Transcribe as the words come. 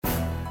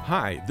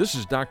Hi, this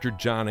is Dr.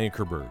 John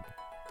Ankerberg.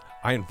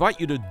 I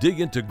invite you to dig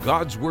into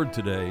God's Word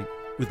today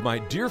with my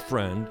dear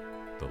friend,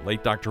 the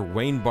late Dr.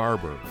 Wayne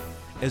Barber,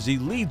 as he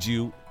leads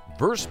you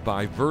verse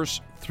by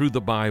verse through the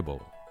Bible.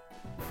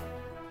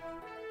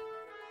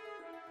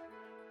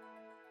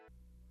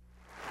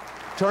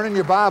 Turn in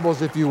your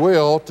Bibles, if you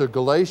will, to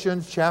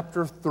Galatians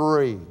chapter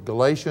 3.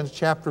 Galatians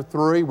chapter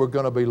 3, we're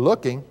going to be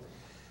looking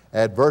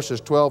at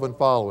verses 12 and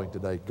following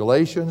today.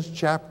 Galatians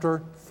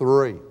chapter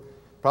 3.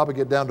 Probably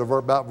get down to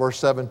about verse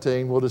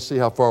 17. We'll just see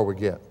how far we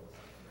get.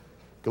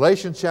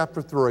 Galatians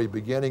chapter 3,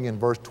 beginning in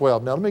verse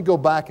 12. Now let me go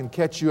back and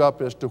catch you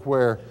up as to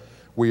where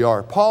we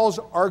are. Paul's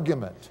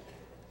argument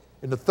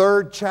in the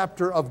third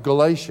chapter of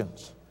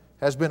Galatians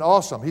has been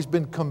awesome. He's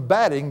been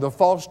combating the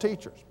false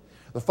teachers.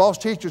 The false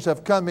teachers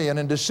have come in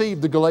and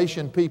deceived the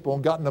Galatian people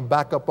and gotten them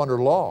back up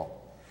under law.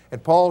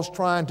 And Paul's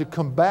trying to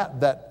combat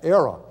that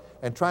error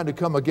and trying to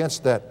come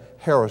against that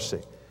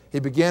heresy. He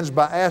begins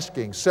by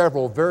asking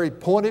several very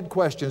pointed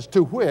questions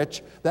to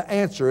which the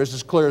answer is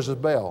as clear as a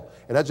bell.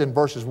 And that's in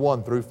verses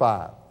 1 through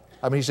 5.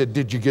 He said,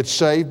 did you get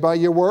saved by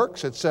your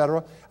works,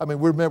 etc.?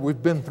 Remember,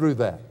 we've been through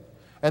that.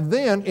 And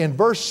then in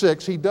verse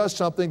 6, he does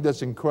something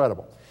that's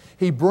incredible.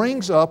 He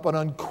brings up an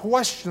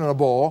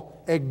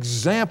unquestionable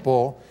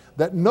example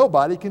that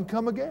nobody can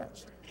come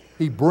against.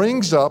 He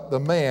brings up the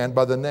man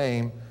by the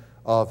name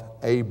of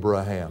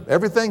Abraham.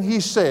 Everything he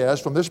says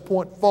from this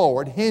point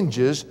forward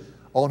hinges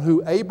on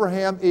who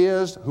Abraham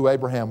is, who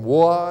Abraham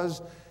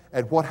was,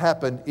 and what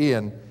happened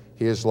in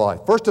his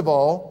life. First of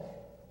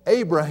all,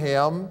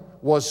 Abraham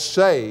was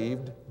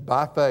saved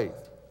by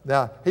faith.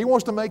 Now, he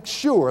wants to make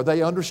sure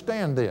they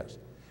understand this.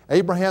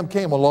 Abraham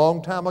came a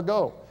long time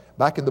ago,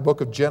 back in the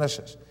book of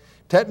Genesis.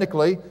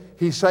 Technically,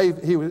 he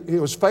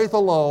was faith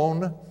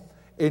alone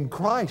in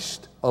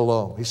Christ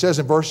alone. He says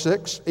in verse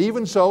 6,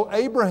 even so,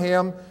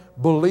 Abraham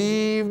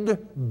believed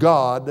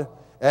God,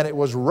 and it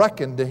was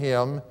reckoned to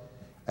him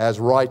as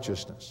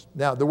righteousness.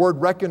 Now, the word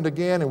reckoned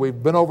again, and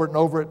we've been over it and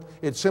over it,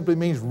 it simply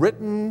means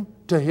written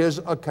to his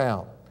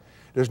account.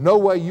 There's no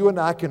way you and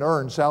I can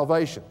earn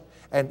salvation.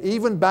 And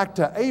even back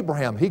to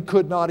Abraham, he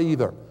could not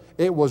either.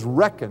 It was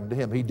reckoned to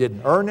him. He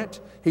didn't earn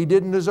it. He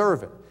didn't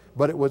deserve it.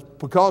 But it was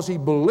because he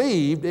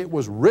believed, it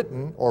was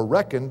written or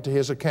reckoned to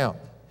his account.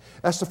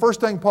 That's the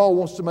first thing Paul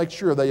wants to make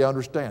sure they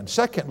understand.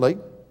 Secondly,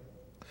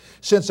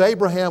 since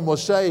Abraham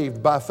was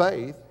saved by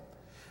faith,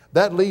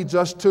 that leads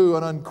us to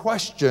an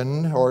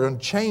unquestioned or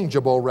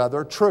unchangeable,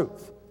 rather,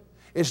 truth.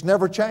 It's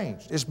never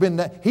changed.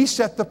 He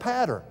set the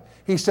pattern.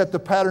 He set the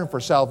pattern for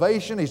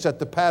salvation. He set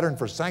the pattern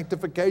for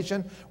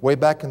sanctification way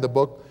back in the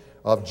book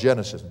of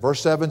Genesis.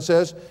 Verse 7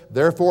 says,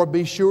 therefore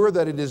be sure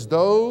that it is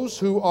those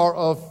who are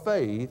of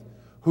faith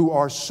who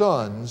are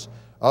sons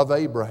of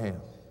Abraham.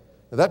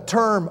 Now, that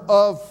term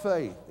of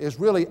faith is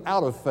really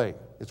out of faith.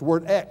 It's the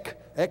word ek.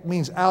 Ek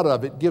means out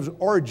of. It gives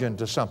origin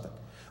to something.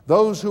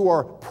 Those who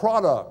are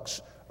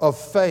products of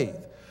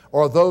faith,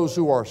 or those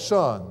who are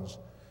sons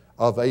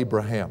of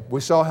Abraham. We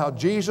saw how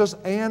Jesus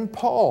and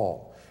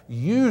Paul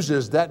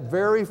uses that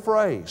very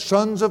phrase,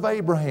 sons of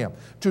Abraham,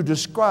 to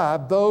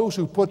describe those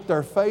who put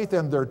their faith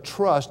and their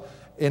trust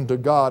into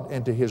God,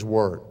 into His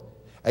Word.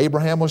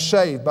 Abraham was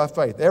saved by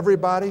faith.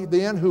 Everybody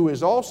then who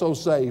is also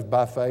saved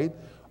by faith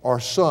are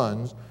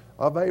sons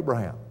of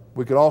Abraham.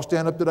 We could all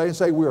stand up today and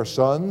say we are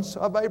sons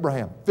of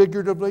Abraham,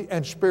 figuratively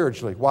and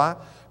spiritually. Why?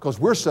 Because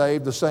we're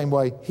saved the same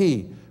way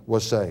he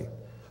was saved.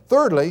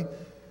 Thirdly,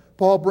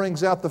 Paul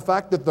brings out the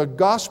fact that the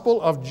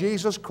gospel of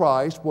Jesus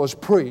Christ was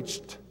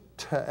preached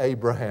to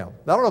Abraham.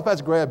 Now, I don't know if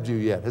that's grabbed you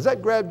yet. Has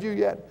that grabbed you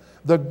yet?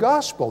 The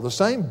gospel, the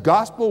same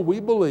gospel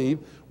we believe,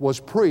 was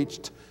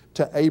preached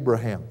to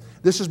Abraham.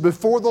 This is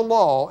before the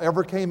law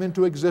ever came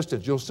into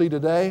existence. You'll see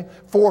today,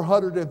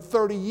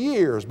 430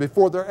 years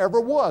before there ever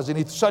was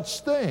any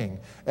such thing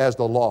as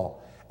the law.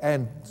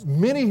 And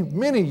many,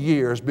 many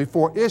years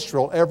before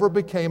Israel ever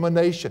became a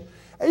nation.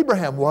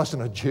 Abraham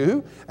wasn't a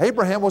Jew.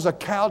 Abraham was a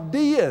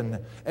Chaldean.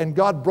 And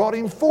God brought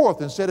him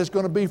forth and said, it's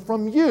going to be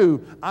from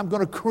you. I'm going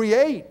to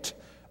create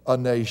a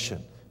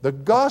nation. The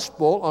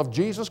gospel of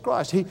Jesus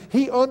Christ.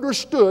 He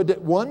understood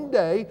that one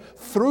day,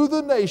 through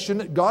the nation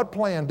that God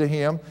planned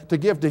to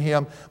give to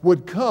him,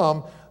 would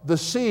come the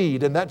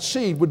seed. And that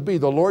seed would be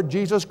the Lord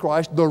Jesus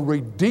Christ, the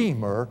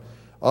Redeemer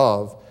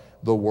of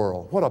the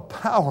world. What a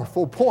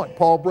powerful point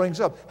Paul brings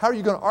up. How are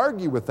you going to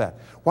argue with that?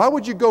 Why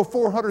would you go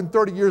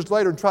 430 years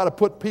later and try to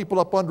put people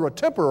up under a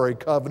temporary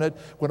covenant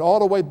when all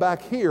the way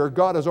back here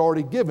God has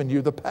already given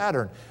you the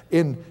pattern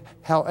in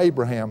how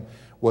Abraham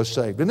was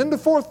saved? And then the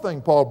fourth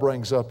thing Paul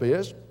brings up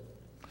is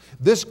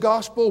this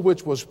gospel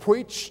which was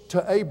preached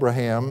to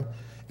Abraham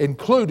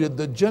included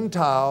the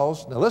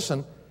Gentiles, now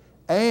listen,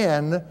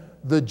 and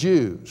the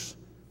Jews.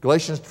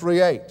 Galatians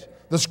 3:8.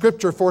 The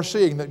Scripture,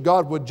 foreseeing that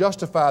God would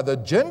justify the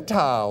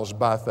Gentiles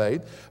by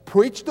faith,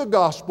 preached the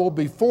gospel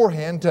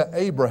beforehand to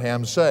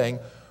Abraham, saying,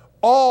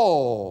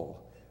 all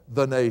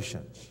the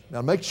nations.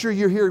 Now make sure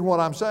you're hearing what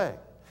I'm saying.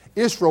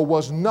 Israel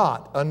was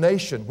not a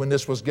nation when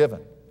this was given.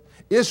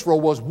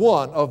 Israel was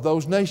one of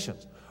those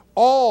nations.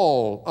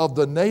 All of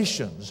the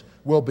nations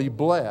will be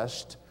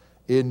blessed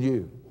in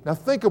you. Now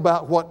think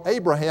about what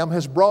Abraham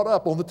has brought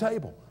up on the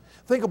table.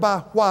 Think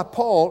about why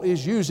Paul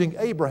is using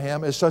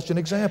Abraham as such an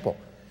example.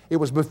 It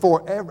was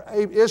before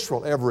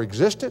Israel ever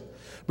existed,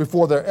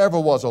 before there ever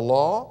was a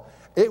law.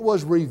 It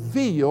was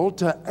revealed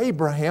to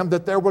Abraham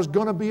that there was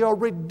going to be a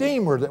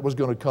Redeemer that was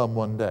going to come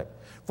one day.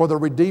 For the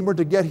Redeemer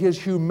to get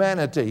his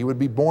humanity, he would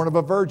be born of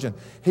a virgin.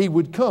 He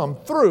would come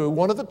through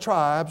one of the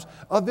tribes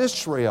of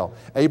Israel.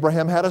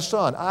 Abraham had a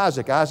son,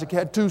 Isaac. Isaac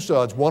had two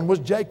sons. One was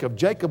Jacob.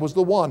 Jacob was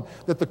the one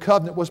that the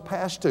covenant was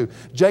passed to.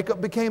 Jacob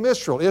became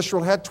Israel.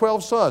 Israel had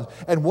 12 sons.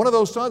 And one of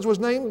those sons was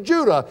named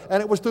Judah.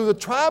 And it was through the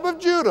tribe of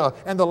Judah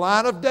and the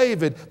line of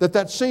David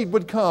that seed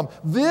would come.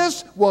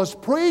 This was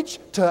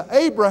preached to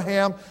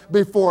Abraham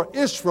before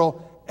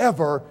Israel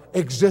ever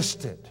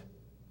existed.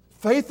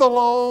 Faith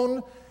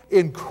alone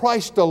in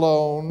Christ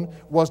alone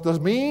was the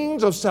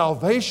means of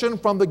salvation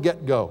from the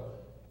get-go.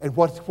 And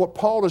what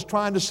Paul is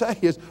trying to say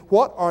is,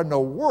 what in the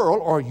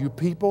world are you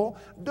people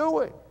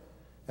doing?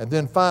 And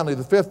then finally,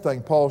 the fifth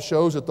thing Paul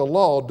shows, that the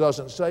law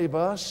doesn't save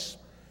us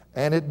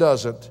and it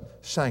doesn't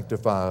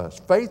sanctify us.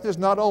 Faith is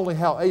not only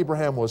how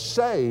Abraham was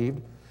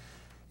saved,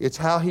 it's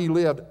how he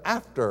lived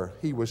after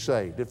he was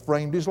saved. It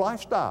framed his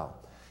lifestyle.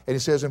 And he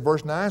says in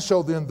verse 9,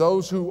 so then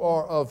those who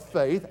are of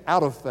faith,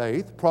 out of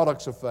faith,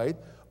 products of faith,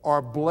 are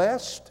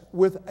blessed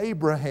with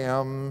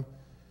Abraham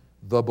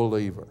the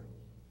believer.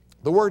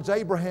 The word's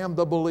Abraham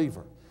the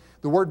believer.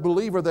 The word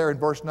believer there in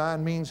verse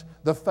 9 means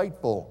the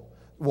faithful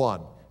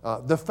one.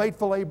 The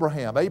faithful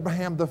Abraham,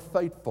 Abraham the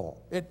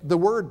faithful. The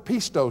word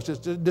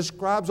pistos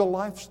describes a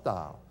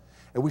lifestyle.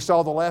 And we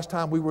saw the last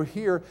time we were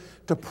here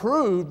to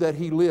prove that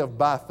he lived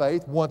by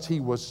faith once he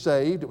was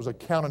saved. It was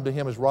accounted to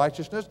him as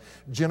righteousness.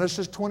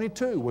 Genesis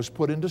 22 was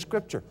put into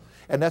Scripture.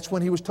 And that's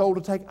when he was told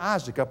to take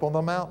Isaac up on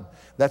the mountain.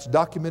 That's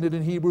documented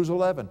in Hebrews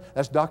 11.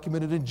 That's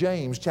documented in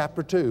James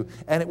chapter 2.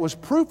 And it was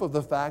proof of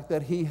the fact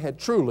that he had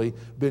truly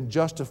been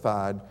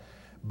justified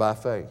by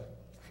faith.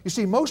 You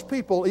see, most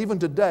people, even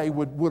today,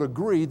 would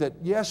agree that,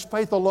 yes,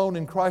 faith alone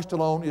in Christ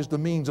alone is the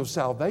means of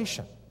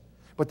salvation.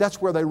 But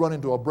that's where they run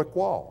into a brick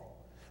wall.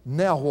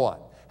 Now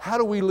what? How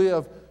do we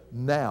live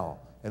now?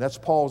 And that's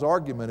Paul's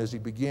argument as he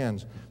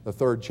begins the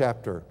third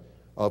chapter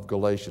of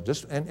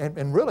Galatians.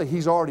 And really,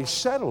 he's already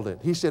settled it.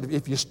 He said,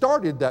 if you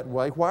started that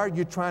way, why are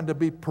you trying to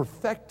be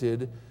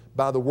perfected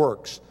by the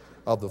works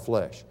of the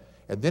flesh?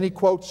 And then he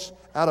quotes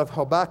out of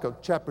Habakkuk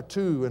chapter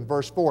 2 and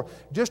verse 4,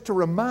 just to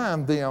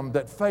remind them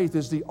that faith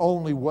is the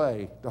only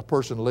way a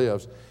person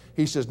lives.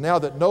 He says, now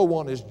that no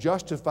one is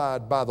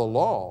justified by the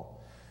law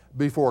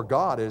before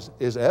God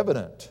is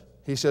evident.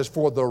 He says,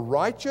 for the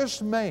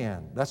righteous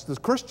man, that's the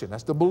Christian,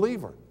 that's the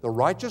believer, the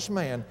righteous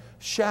man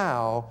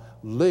shall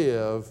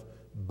live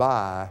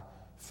by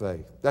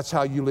faith. That's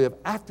how you live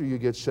after you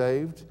get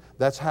saved.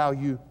 That's how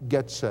you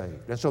get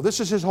saved. And so this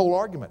is his whole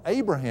argument.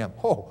 Abraham,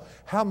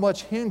 how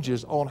much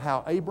hinges on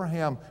how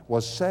Abraham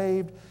was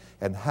saved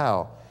and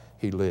how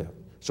he lived.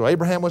 So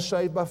Abraham was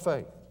saved by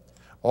faith.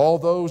 All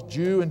those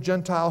Jew and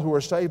Gentile who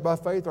are saved by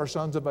faith are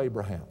sons of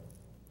Abraham.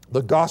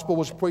 The gospel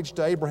was preached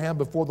to Abraham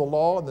before the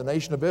law and the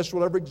nation of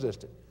Israel ever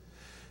existed.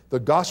 In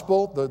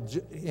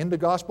the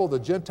gospel, the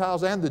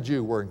Gentiles and the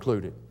Jew were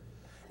included.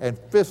 And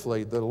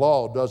fifthly, the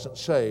law doesn't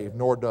save,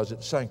 nor does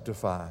it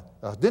sanctify.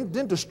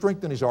 Then to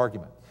strengthen his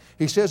argument,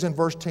 he says in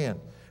verse 10,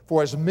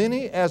 for as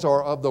many as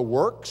are of the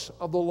works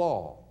of the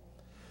law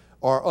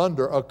are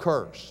under a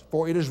curse.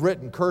 For it is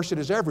written, cursed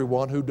is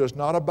everyone who does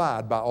not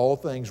abide by all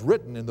things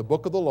written in the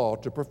book of the law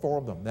to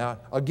perform them. Now,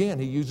 again,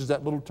 he uses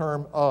that little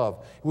term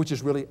of, which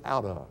is really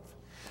out of.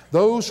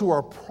 Those who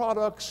are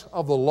products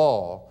of the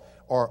law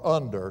are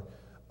under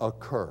a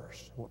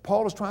curse. What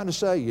Paul is trying to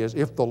say is,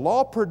 if the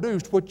law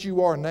produced what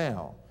you are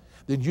now,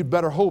 then you'd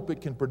better hope it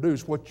can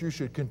produce what you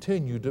should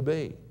continue to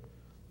be.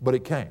 But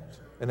it can't,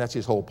 and that's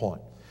his whole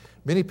point.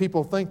 Many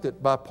people think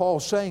that by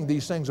Paul saying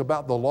these things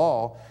about the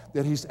law,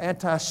 that he's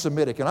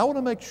anti-Semitic. And I want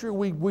to make sure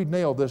we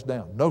nail this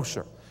down. No,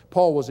 sir.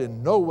 Paul was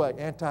in no way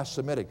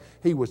anti-Semitic.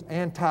 He was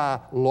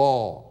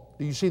anti-law.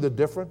 Do you see the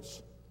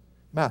difference?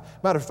 Matter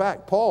of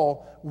fact,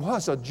 Paul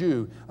was a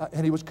Jew,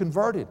 and he was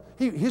converted.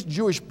 His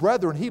Jewish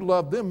brethren, he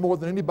loved them more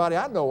than anybody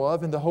I know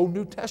of in the whole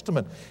New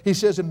Testament. He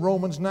says in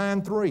Romans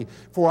 9:3,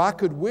 for I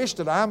could wish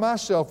that I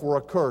myself were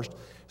accursed,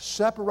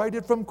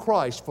 separated from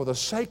Christ for the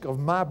sake of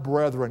my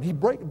brethren. He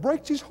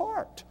breaks his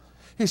heart.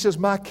 He says,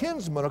 my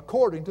kinsmen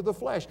according to the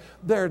flesh.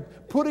 They're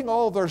putting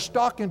all their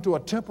stock into a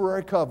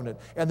temporary covenant,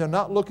 and they're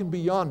not looking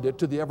beyond it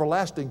to the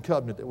everlasting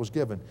covenant that was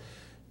given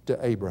to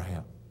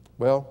Abraham.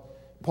 Well,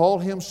 Paul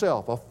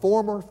himself, a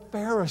former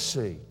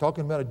Pharisee,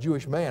 talking about a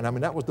Jewish man,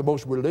 that was the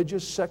most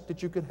religious sect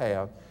that you could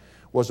have,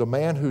 was a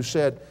man who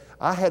said,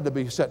 I had to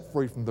be set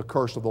free from the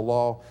curse of the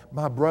law.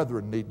 My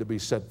brethren need to be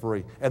set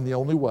free. And the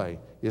only way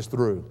is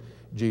through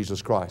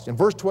Jesus Christ. In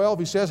verse 12,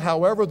 he says,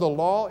 however, the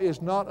law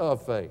is not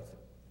of faith.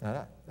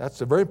 Now, that's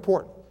very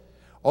important.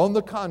 On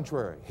the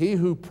contrary, he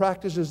who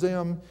practices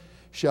them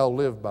shall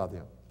live by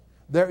them.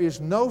 There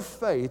is no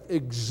faith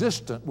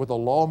existent with a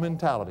law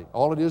mentality.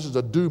 All it is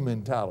a do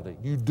mentality.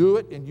 You do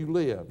it and you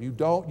live. You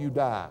don't, you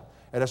die.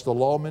 And that's the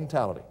law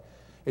mentality.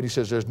 And he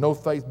says there's no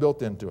faith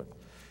built into it.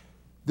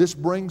 This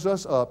brings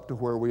us up to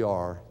where we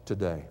are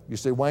today. You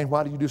say, Wayne,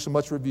 why do you do so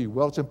much review?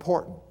 Well, it's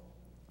important,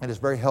 and it's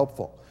very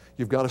helpful.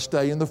 You've got to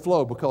stay in the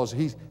flow because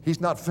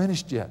he's not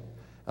finished yet.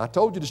 I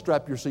told you to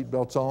strap your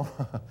seatbelts on.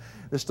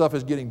 This stuff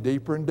is getting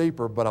deeper and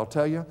deeper, but I'll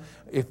tell you,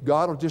 if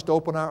God will just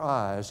open our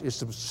eyes, it's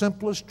the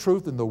simplest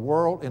truth in the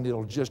world, and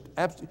it'll just,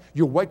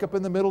 you'll wake up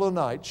in the middle of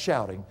the night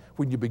shouting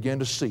when you begin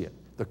to see it.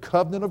 The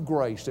covenant of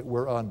grace that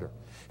we're under.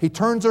 He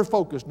turns their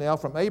focus now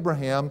from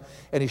Abraham,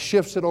 and he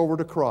shifts it over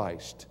to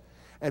Christ.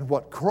 And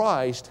what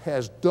Christ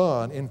has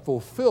done in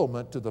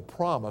fulfillment to the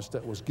promise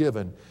that was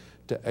given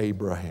to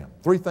Abraham.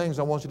 Three things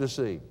I want you to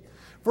see.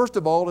 First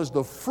of all is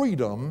the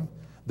freedom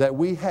that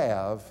we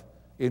have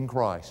in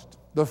Christ.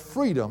 The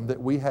freedom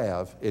that we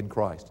have in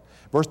Christ.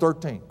 Verse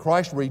 13,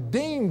 Christ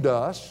redeemed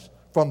us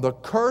from the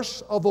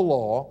curse of the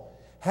law,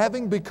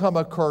 having become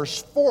a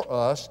curse for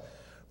us,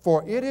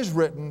 for it is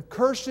written,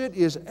 cursed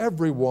is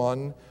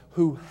everyone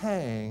who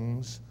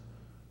hangs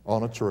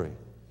on a tree.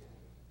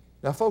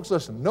 Now, folks,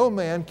 listen, no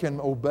man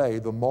can obey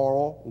the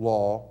moral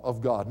law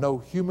of God. No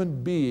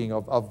human being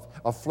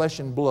of flesh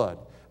and blood,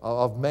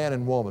 of man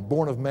and woman,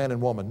 born of man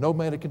and woman. No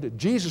man that can do it.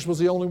 Jesus was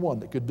the only one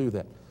that could do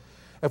that.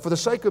 And for the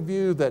sake of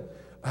you that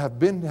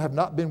have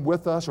not been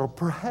with us, or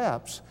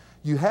perhaps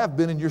you have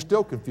been and you're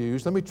still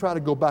confused, let me try to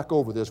go back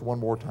over this one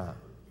more time.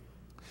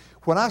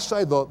 When I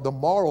say the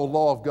moral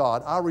law of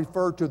God, I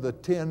refer to the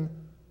 10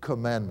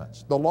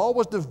 Commandments. The law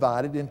was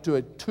divided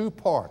into two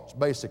parts,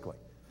 basically.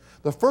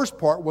 The first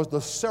part was the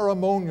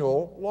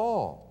ceremonial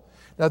law.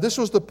 Now, this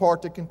was the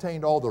part that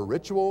contained all the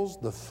rituals,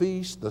 the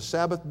feasts, the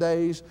Sabbath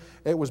days.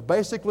 It was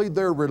basically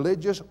their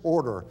religious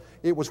order.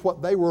 It was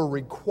what they were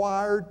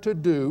required to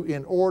do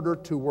in order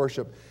to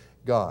worship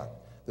God.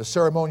 The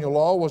ceremonial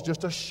law was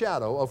just a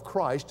shadow of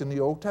Christ in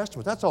the Old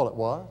Testament. That's all it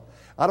was.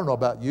 I don't know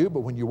about you, but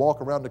when you walk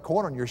around the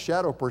corner and your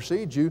shadow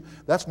precedes you,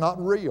 that's not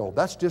real.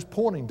 That's just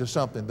pointing to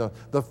something.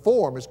 The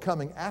form is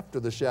coming after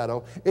the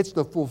shadow. It's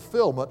the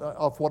fulfillment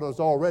of what has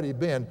already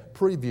been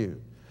previewed.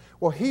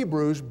 Well,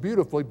 Hebrews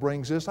beautifully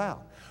brings this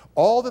out.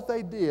 All that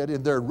they did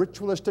in their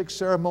ritualistic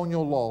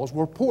ceremonial laws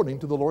were pointing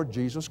to the Lord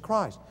Jesus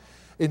Christ.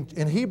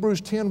 In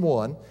Hebrews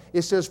 10:1,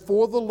 it says,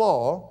 for the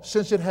law,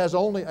 since it has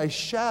only a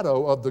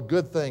shadow of the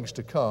good things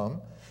to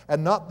come,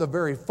 and not the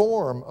very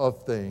form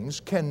of things,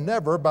 can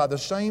never, by the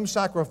same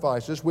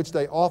sacrifices which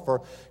they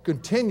offer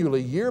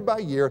continually year by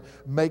year,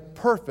 make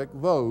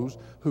perfect those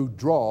who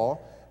draw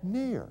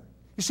near.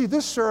 You see,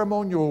 this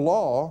ceremonial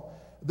law,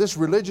 this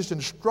religious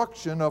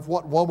instruction of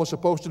what one was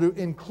supposed to do,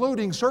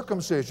 including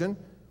circumcision,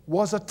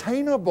 was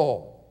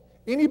attainable.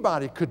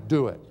 Anybody could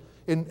do it.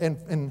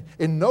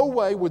 In no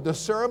way would the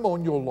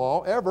ceremonial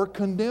law ever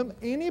condemn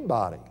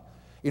anybody.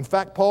 In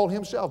fact, Paul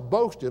himself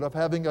boasted of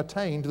having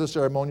attained to the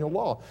ceremonial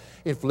law.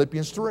 In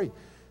Philippians 3,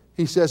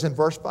 he says in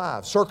verse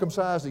 5,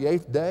 circumcised the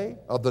 8th day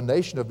of the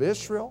nation of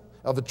Israel,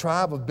 of the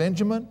tribe of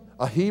Benjamin,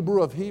 a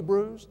Hebrew of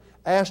Hebrews,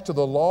 as to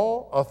the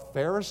law, a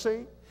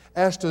Pharisee,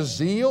 as to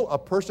zeal, a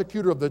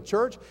persecutor of the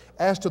church,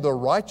 as to the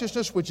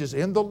righteousness which is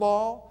in the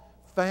law,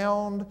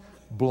 found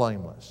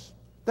blameless.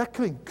 That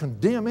couldn't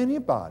condemn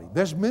anybody.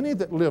 There's many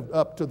that lived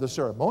up to the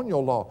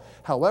ceremonial law.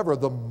 However,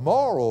 the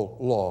moral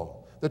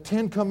law, the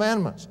 10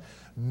 Commandments,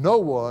 no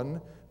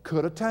one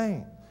could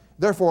attain.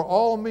 Therefore,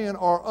 all men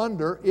are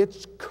under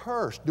its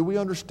curse. Do we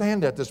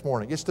understand that this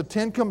morning? It's the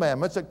 10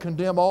 Commandments that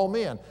condemn all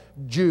men,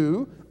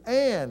 Jew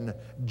and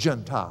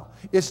Gentile.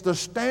 It's the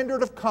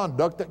standard of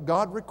conduct that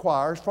God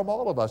requires from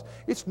all of us.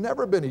 It's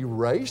never been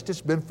erased.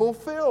 It's been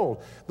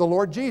fulfilled. The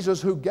Lord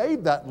Jesus, who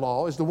gave that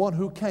law, is the one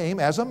who came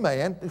as a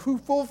man who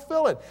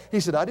fulfilled it. He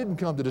said, I didn't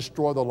come to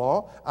destroy the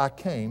law. I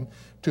came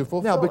to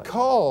fulfill it. Now,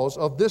 because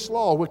of this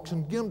law, which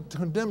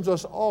condemns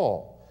us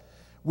all,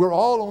 we're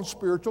all on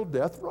spiritual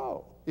death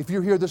row. If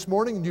you're here this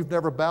morning and you've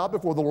never bowed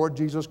before the Lord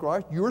Jesus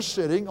Christ, you're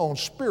sitting on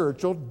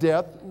spiritual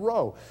death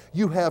row.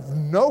 You have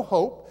no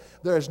hope.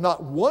 There is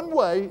not one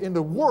way in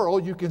the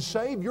world you can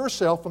save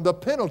yourself from the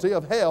penalty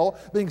of hell,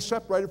 being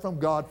separated from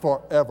God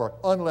forever,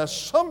 unless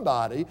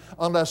somebody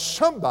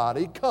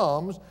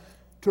comes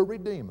to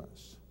redeem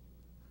us.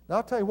 Now,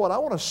 I'll tell you what, I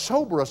want to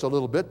sober us a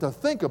little bit to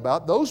think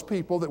about those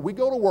people that we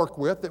go to work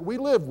with, that we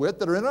live with,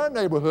 that are in our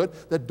neighborhood,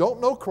 that don't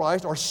know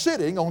Christ, are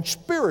sitting on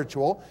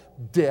spiritual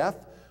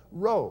death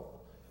row.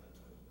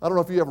 I don't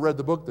know if you ever read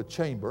the book The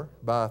Chamber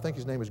by, I think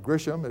his name is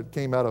Grisham. It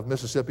came out of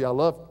Mississippi. I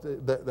love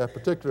that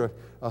particular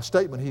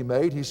statement he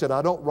made. He said,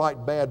 I don't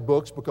write bad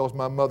books because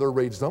my mother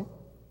reads them.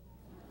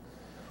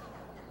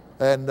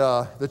 And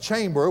The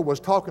Chamber was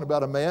talking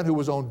about a man who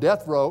was on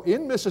death row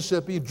in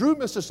Mississippi, Drew,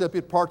 Mississippi,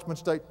 at Parchman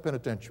State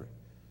Penitentiary.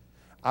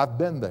 I've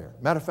been there.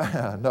 Matter of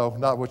fact, no,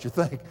 not what you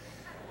think.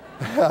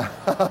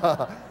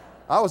 I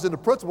was in the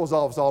principal's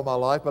office all my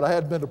life, but I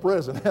hadn't been to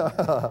prison.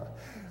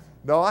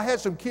 No, I had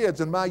some kids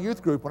in my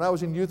youth group. When I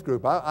was in youth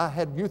group, I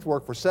had youth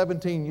work for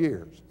 17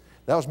 years.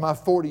 That was my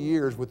 40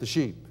 years with the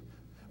sheep.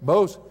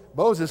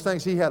 Moses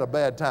thinks he had a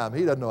bad time.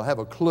 He doesn't have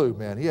a clue,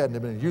 man. He hadn't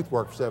been in youth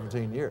work for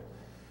 17 years.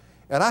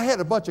 And I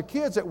had a bunch of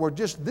kids that were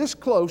just this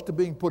close to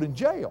being put in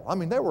jail. I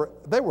mean, they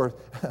were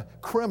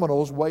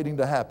criminals waiting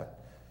to happen.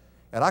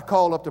 And I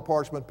called up to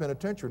Parchment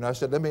Penitentiary and I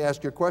said, let me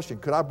ask you a question.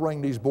 Could I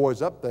bring these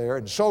boys up there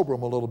and sober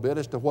them a little bit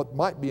as to what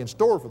might be in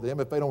store for them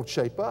if they don't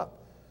shape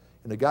up?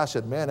 And the guy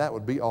said, man, that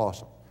would be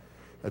awesome.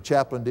 A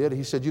chaplain did.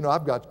 He said, you know,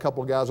 I've got a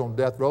couple of guys on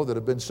death row that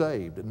have been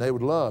saved, and they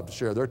would love to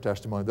share their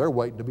testimony. They're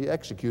waiting to be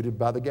executed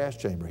by the gas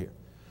chamber here.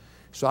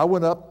 So I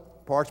went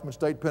up, Parchment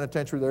State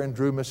Penitentiary there in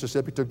Drew,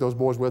 Mississippi, took those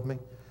boys with me.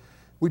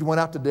 We went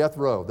out to death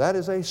row. That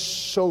is a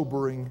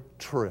sobering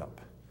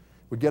trip.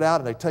 We get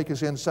out and they take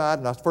us inside,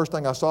 and the first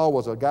thing I saw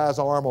was a guy's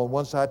arm on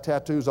one side,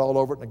 tattoos all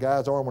over it, and a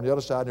guy's arm on the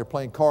other side, and they're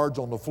playing cards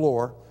on the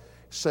floor,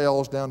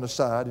 cells down the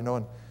side, you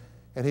know,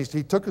 and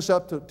he took us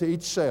up to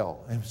each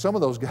cell. And some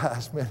of those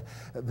guys, man,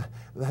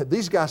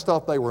 these guys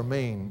thought they were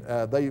mean.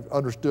 They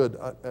understood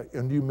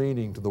a new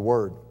meaning to the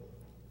word.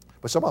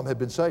 But some of them had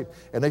been saved,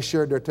 and they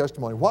shared their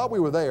testimony. While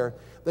we were there,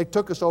 they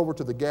took us over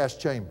to the gas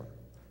chamber.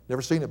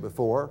 Never seen it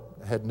before,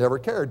 had never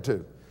cared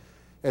to.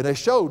 And they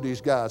showed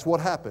these guys what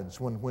happens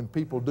when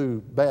people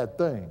do bad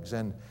things.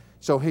 And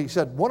so he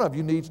said, one of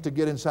you needs to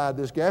get inside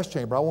this gas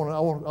chamber. I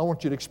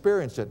want you to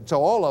experience it. And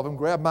so all of them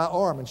grabbed my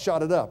arm and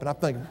shot it up. And I'm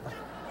thinking,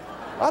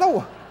 I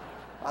don't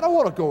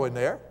want to go in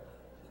there.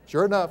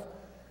 Sure enough,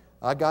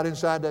 I got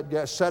inside that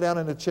gas, sat down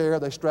in a chair,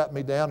 they strapped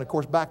me down. Of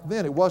course, back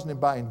then it wasn't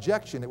by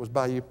injection, it was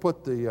by you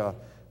put the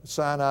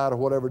cyanide or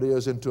whatever it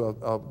is into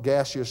a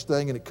gaseous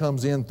thing, and it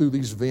comes in through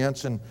these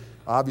vents, and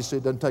obviously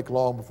it doesn't take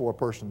long before a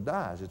person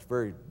dies. It's a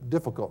very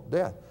difficult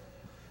death.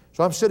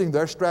 So I'm sitting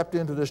there strapped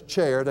into this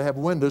chair. They have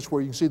windows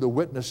where you can see the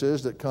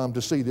witnesses that come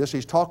to see this.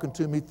 He's talking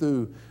to me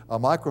through a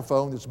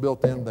microphone that's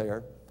built in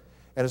there.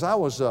 And as I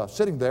was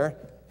sitting there,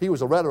 he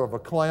was a rather of a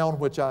clown,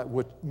 which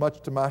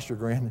much to my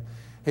chagrin.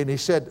 And he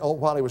said,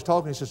 while he was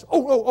talking, he says,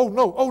 oh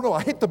no,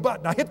 I hit the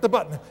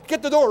button,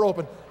 get the door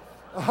open.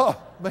 Oh,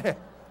 man,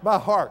 my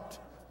heart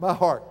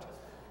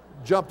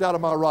jumped out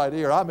of my right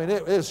ear. I mean,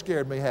 it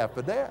scared me half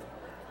to death.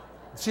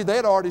 See, they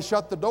had already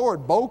shut the door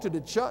and bolted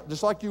it shut,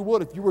 just like you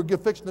would if you were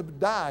fixing to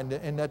die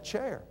in that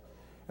chair.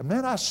 And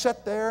then I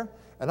sat there,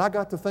 and I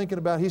got to thinking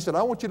about, he said,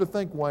 I want you to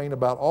think, Wayne,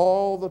 about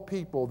all the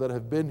people that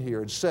have been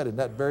here and sat in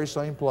that very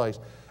same place,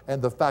 and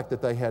the fact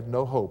that they had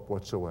no hope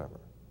whatsoever.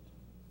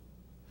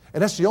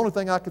 And that's the only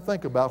thing I could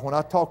think about when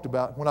I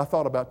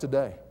thought about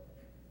today.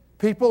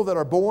 People that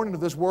are born into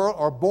this world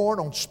are born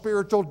on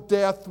spiritual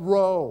death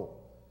row.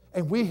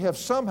 And we have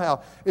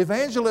somehow,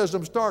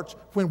 evangelism starts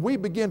when we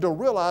begin to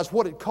realize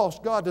what it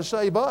cost God to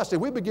save us.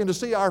 And we begin to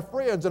see our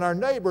friends and our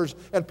neighbors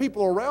and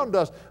people around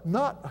us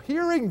not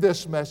hearing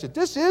this message.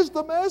 This is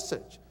the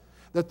message.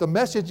 That the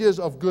message is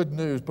of good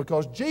news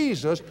because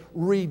Jesus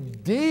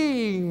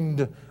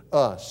redeemed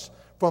us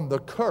from the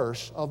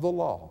curse of the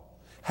law.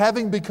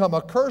 Having become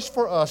a curse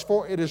for us,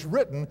 for it is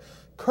written,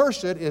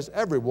 cursed is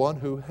everyone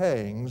who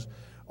hangs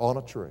on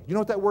a tree. You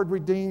know what that word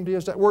redeemed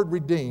is? That word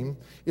redeem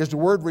is the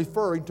word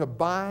referring to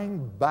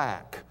buying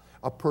back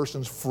a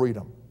person's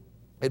freedom.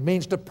 It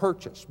means to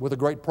purchase with a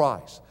great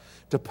price,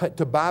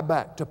 to buy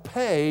back, to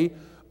pay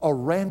a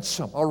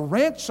ransom. A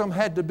ransom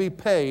had to be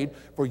paid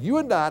for you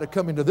and I to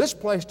come into this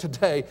place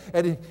today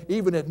and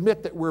even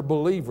admit that we're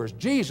believers.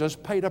 Jesus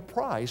paid a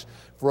price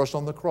for us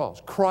on the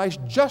cross. Christ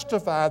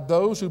justified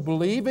those who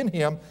believe in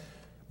Him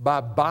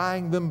by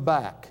buying them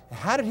back.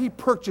 How did He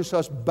purchase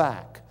us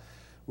back?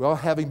 Well,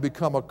 having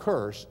become a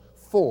curse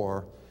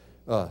for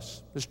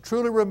us. This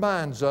truly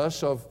reminds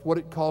us of what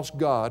it cost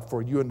God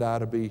for you and I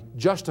to be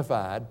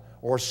justified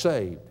or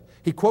saved.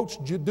 He quotes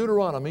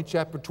Deuteronomy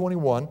chapter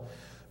 21,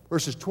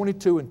 verses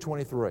 22 and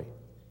 23.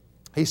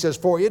 He says,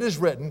 for it is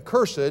written,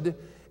 cursed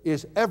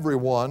is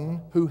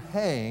everyone who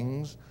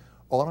hangs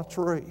on a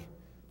tree.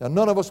 Now,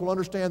 none of us will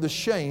understand the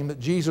shame that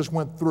Jesus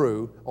went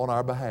through on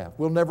our behalf.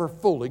 We'll never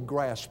fully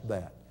grasp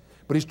that.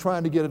 But He's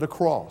trying to get it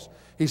across.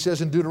 He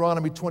says in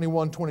Deuteronomy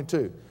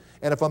 21:22,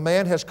 and if a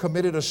man has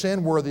committed a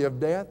sin worthy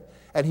of death,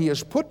 and he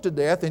is put to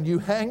death, and you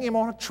hang him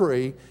on a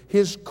tree,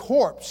 his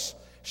corpse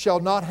shall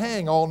not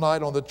hang all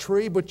night on the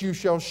tree, but you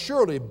shall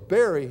surely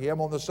bury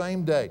him on the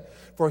same day.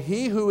 For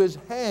he who is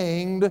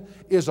hanged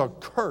is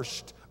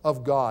accursed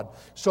of God,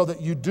 so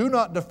that you do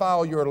not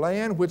defile your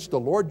land, which the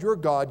Lord your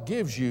God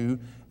gives you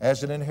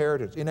as an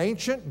inheritance. In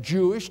ancient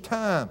Jewish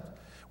times,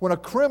 when a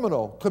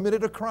criminal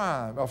committed a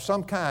crime of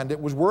some kind that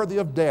was worthy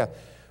of death,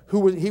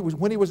 when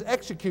he was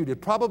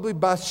executed, probably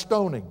by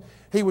stoning,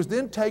 he was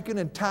then taken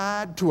and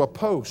tied to a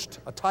post,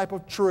 a type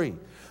of tree.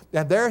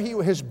 And there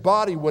his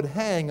body would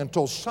hang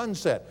until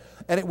sunset.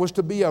 And it was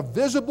to be a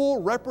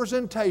visible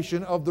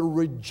representation of the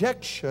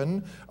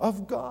rejection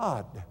of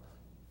God.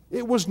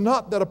 It was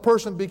not that a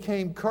person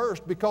became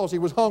cursed because he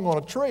was hung on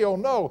a tree. Oh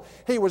no,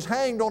 he was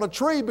hanged on a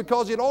tree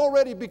because he had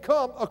already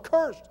become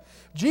accursed.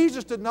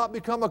 Jesus did not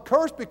become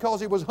accursed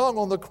because he was hung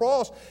on the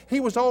cross.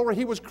 He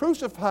was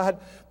crucified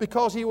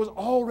because he was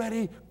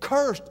already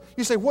cursed.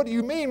 You say, what do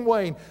you mean,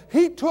 Wayne?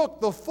 He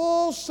took the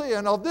full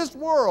sin of this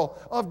world,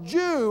 of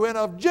Jew and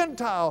of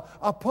Gentile,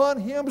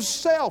 upon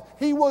Himself.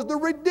 He was the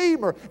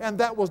Redeemer, and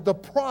that was the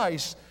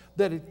price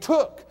that it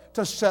took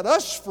to set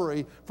us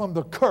free from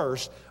the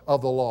curse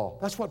of the law.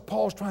 That's what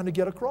Paul's trying to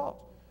get across.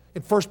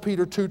 In 1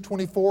 Peter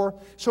 2:24,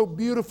 so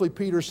beautifully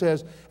Peter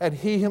says, and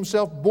He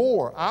Himself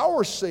bore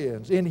our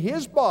sins in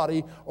His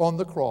body on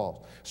the cross,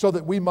 so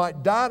that we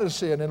might die to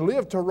sin and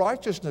live to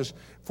righteousness.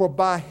 For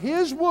by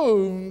His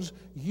wounds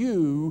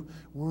you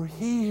were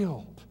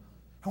healed.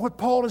 And what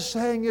Paul is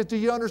saying is, do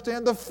you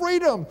understand the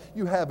freedom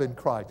you have in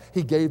Christ?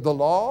 He gave the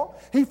law,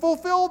 He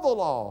fulfilled the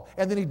law,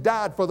 and then He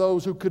died for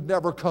those who could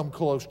never come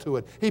close to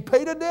it. He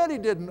paid a debt He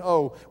didn't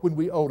owe when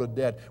we owed a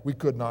debt we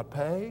could not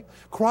pay.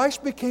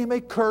 Christ became a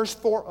curse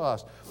for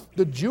us.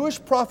 The Jewish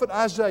prophet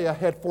Isaiah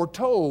had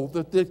foretold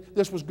that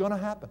this was going to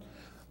happen.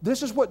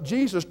 This is what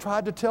Jesus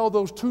tried to tell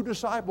those two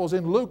disciples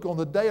in Luke on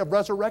the day of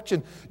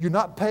resurrection. You're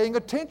not paying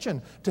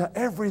attention to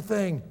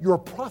everything your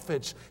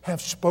prophets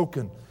have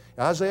spoken.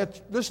 Isaiah,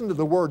 listen to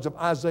the words of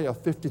Isaiah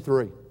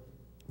 53,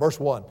 verse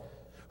 1.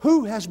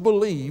 Who has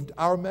believed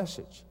our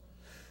message?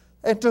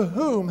 And to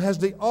whom has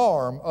the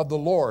arm of the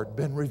Lord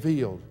been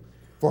revealed?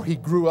 For He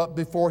grew up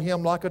before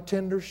Him like a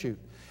tender shoot,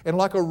 and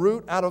like a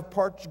root out of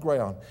parched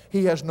ground.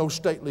 He has no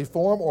stately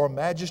form or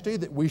majesty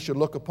that we should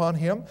look upon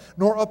Him,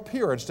 nor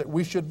appearance that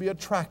we should be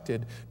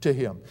attracted to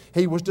Him.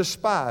 He was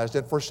despised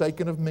and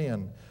forsaken of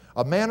men,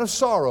 a man of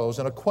sorrows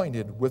and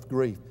acquainted with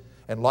grief.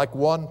 And like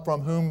one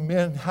from whom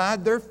men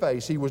hide their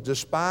face, He was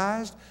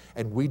despised,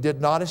 and we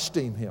did not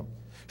esteem Him.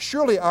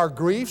 Surely our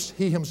griefs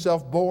He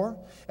Himself bore,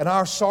 and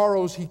our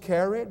sorrows He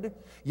carried.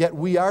 Yet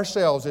we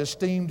ourselves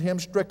esteemed Him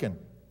stricken,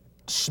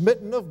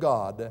 smitten of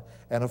God,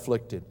 and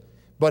afflicted.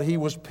 But He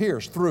was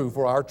pierced through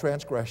for our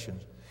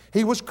transgressions.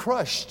 He was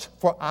crushed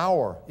for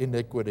our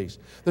iniquities.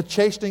 The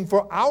chastening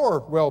for our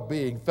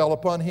well-being fell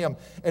upon Him,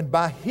 and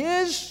by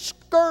His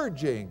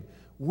scourging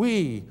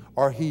we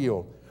are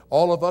healed.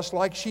 All of us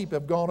like sheep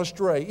have gone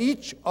astray.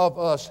 Each of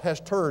us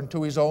has turned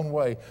to his own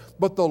way.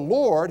 But the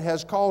Lord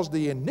has caused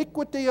the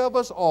iniquity of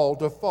us all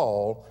to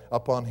fall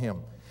upon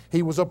Him.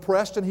 He was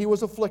oppressed and He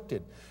was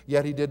afflicted,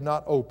 yet He did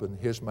not open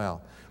His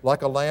mouth.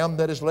 Like a lamb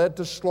that is led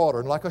to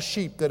slaughter, and like a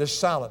sheep that is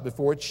silent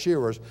before its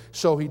shearers,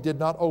 so He did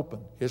not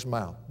open His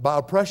mouth. By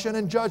oppression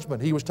and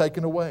judgment He was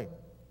taken away.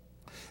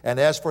 And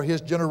as for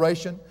His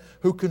generation,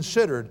 who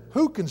considered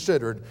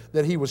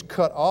that He was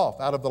cut off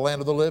out of the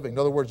land of the living. In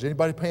other words,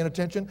 anybody paying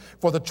attention?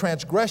 For the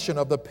transgression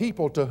of the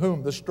people to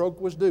whom the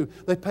stroke was due.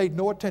 They paid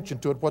no attention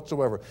to it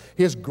whatsoever.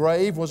 His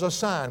grave was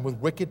assigned with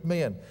wicked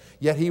men,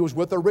 yet He was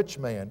with a rich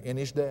man in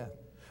His death,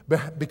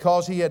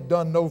 because He had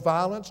done no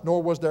violence,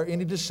 nor was there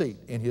any deceit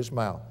in His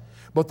mouth.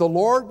 But the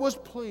Lord was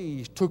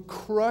pleased to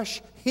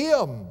crush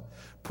Him,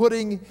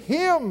 putting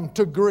Him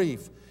to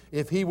grief.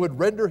 If He would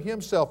render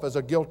Himself as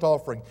a guilt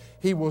offering,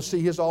 He will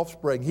see His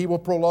offspring. He will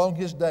prolong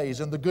His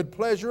days, and the good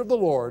pleasure of the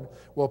Lord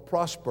will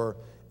prosper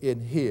in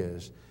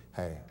His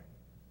hand.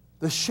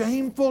 The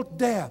shameful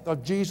death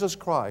of Jesus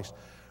Christ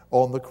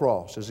on the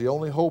cross is the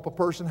only hope a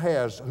person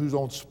has who's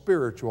on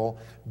spiritual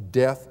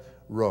death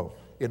row.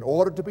 In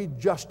order to be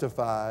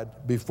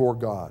justified before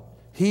God,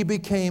 He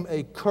became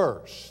a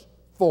curse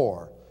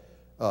for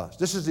us.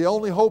 This is the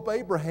only hope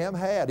Abraham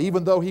had,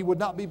 even though he would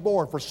not be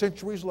born for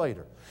centuries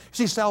later.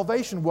 See,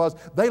 salvation was,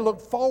 they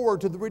looked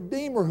forward to the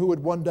Redeemer who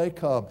would one day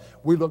come.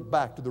 We look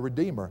back to the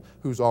Redeemer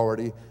who's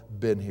already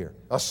been here.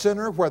 A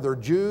sinner, whether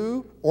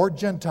Jew or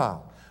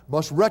Gentile,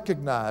 must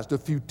recognize the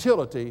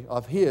futility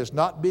of his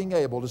not being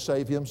able to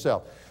save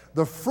himself.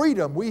 The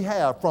freedom we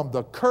have from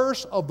the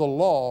curse of the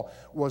law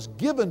was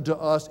given to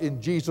us in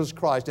Jesus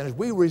Christ. And as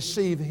we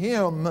receive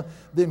Him,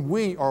 then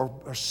we are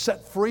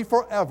set free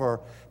forever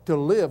to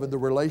live in the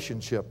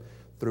relationship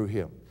through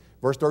Him.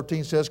 Verse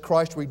 13 says,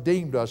 Christ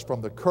redeemed us from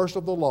the curse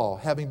of the law,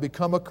 having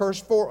become a curse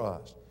for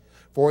us.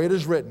 For it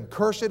is written,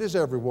 cursed is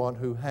everyone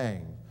who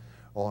hangs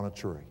on a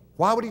tree.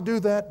 Why would He do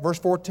that? Verse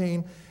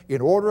 14,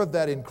 in order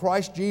that in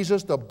Christ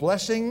Jesus the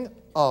blessing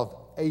of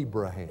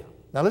Abraham.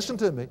 Now listen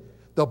to me.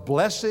 The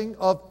blessing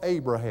of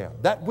Abraham,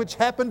 that which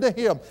happened to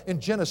him in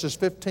Genesis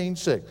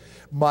 15:6,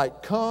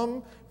 might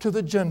come to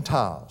the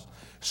Gentiles,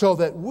 so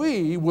that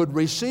we would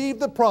receive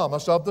the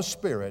promise of the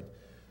Spirit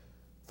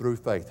through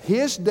faith.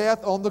 His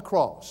death on the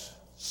cross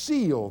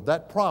sealed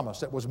that promise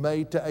that was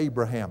made to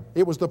Abraham.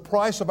 It was the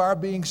price of our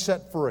being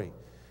set free,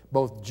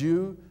 both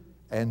Jew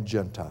and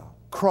Gentile.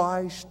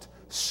 Christ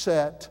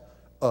set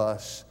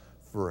us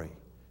free.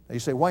 Now you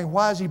say, Wayne,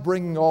 why is he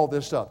bringing all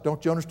this up?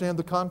 Don't you understand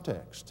the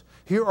context?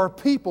 Here are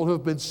people who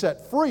have been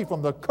set free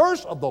from the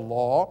curse of the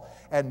law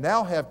and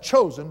now have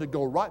chosen to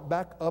go right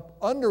back up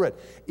under it.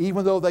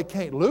 Even though they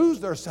can't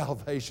lose their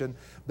salvation,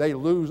 they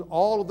lose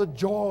all of the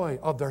joy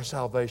of their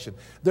salvation.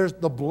 There's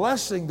the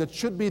blessing that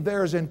should be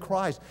theirs in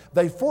Christ.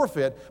 They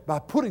forfeit by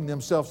putting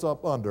themselves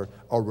up under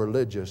a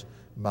religious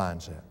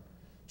mindset.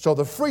 So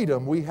the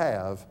freedom we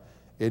have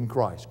in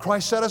Christ.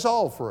 Christ set us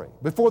all free.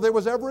 Before there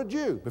was ever a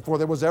Jew, before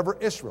there was ever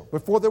Israel,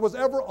 before there was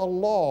ever a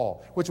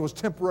law, which was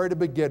temporary to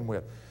begin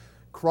with,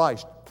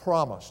 Christ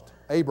promised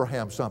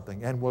Abraham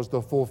something and was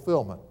the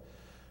fulfillment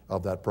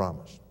of that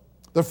promise.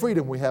 The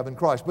freedom we have in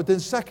Christ. But then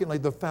secondly,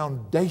 the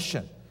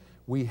foundation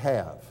we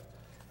have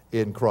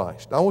in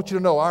Christ. I want you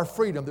to know our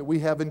freedom that we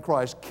have in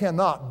Christ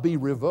cannot be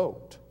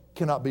revoked.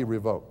 Cannot be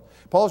revoked.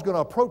 Paul's going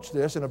to approach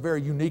this in a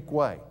very unique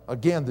way.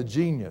 Again, the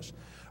genius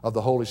of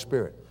the Holy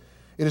Spirit.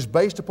 It is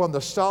based upon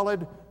the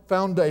solid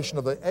foundation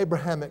of the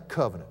Abrahamic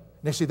covenant.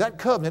 Now see, that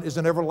covenant is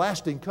an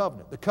everlasting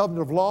covenant. The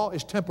covenant of law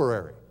is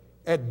temporary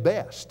at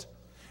best.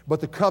 But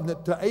the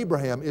covenant to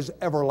Abraham is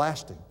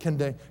everlasting,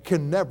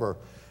 can never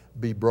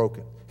be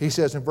broken. He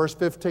says in verse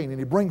 15, and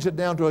he brings it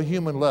down to a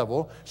human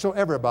level so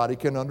everybody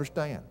can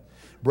understand.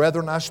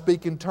 Brethren, I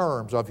speak in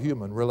terms of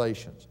human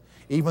relations.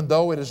 Even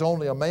though it is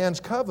only a man's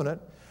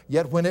covenant,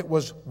 yet when it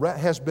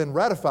has been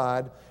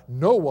ratified,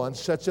 no one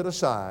sets it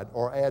aside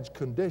or adds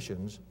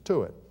conditions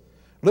to it.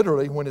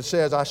 Literally, when it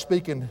says, I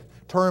speak in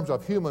terms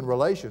of human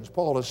relations,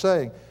 Paul is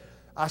saying,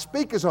 I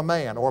speak as a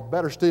man, or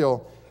better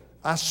still,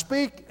 I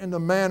speak in the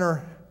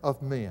manner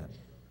of men.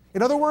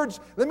 In other words,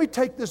 let me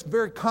take this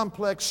very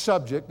complex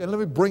subject and let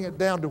me bring it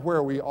down to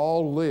where we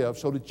all live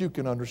so that you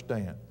can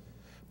understand.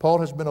 Paul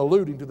has been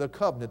alluding to the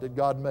covenant that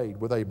God made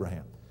with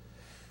Abraham.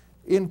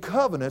 In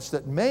covenants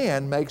that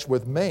man makes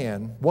with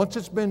man, once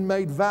it's been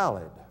made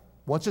valid,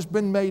 once it's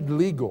been made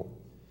legal,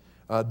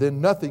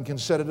 then nothing can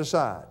set it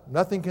aside.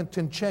 Nothing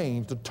can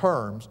change the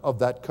terms of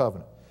that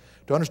covenant.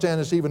 To understand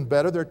this even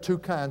better, there are two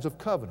kinds of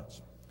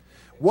covenants.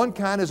 One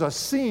kind is a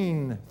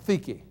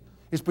syntheke.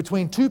 It's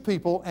between two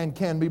people and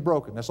can be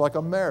broken. That's like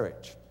a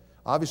marriage.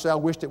 Obviously, I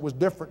wished it was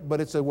different, but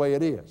it's the way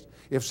it is.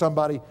 If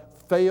somebody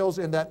fails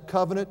in that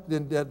covenant,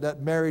 then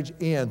that marriage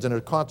ends and there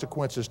are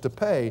consequences to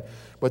pay,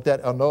 but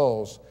that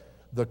annuls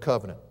the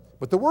covenant.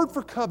 But the word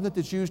for covenant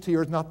that's used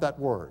here is not that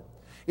word.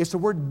 It's the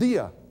word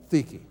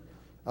diatheke.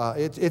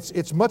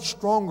 It's a much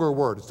stronger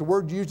word. It's the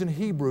word used in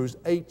Hebrews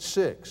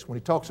 8:6 when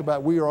he talks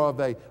about we are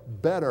of a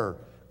better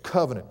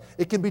covenant.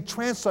 It can be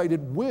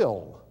translated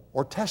will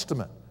or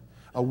testament.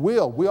 A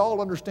will, we all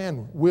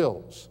understand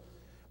wills.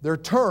 They're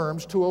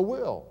terms to a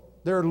will.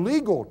 They're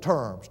legal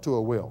terms to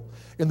a will.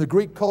 In the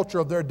Greek culture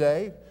of their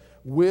day,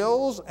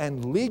 wills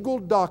and legal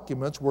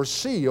documents were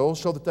sealed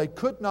so that they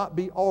could not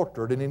be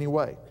altered in any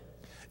way.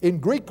 In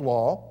Greek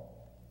law,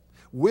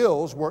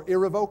 wills were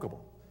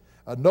irrevocable.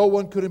 No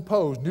one could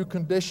impose new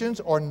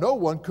conditions or no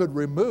one could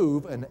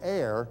remove an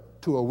heir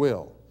to a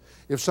will.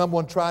 If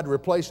someone tried to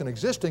replace an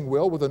existing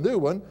will with a new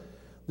one,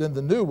 then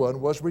the new one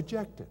was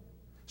rejected.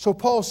 So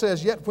Paul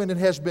says, yet when it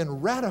has been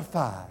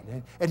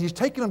ratified, and he's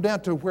taking them down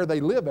to where they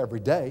live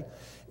every day,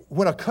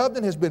 when a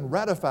covenant has been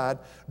ratified,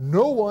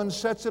 no one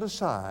sets it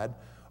aside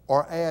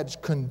or adds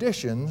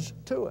conditions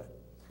to it.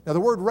 Now the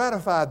word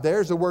ratified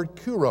there is the word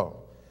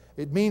kuro.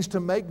 It means to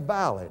make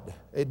valid.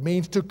 It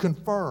means to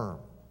confirm.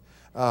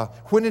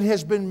 When it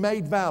has been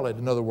made valid,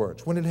 in other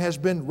words, when it has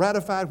been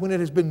ratified, when it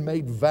has been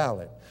made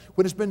valid,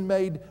 when it's been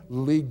made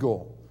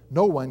legal,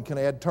 no one can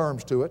add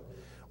terms to it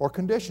or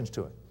conditions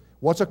to it.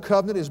 Once a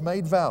covenant is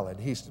made valid,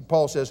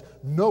 Paul says,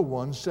 no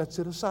one sets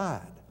it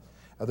aside.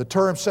 The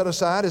term set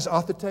aside is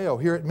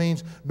atheteo. Here it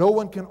means no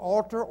one can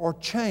alter or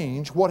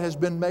change what has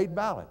been made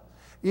valid.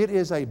 It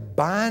is a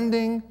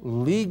binding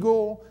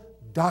legal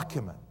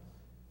document.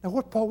 Now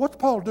what's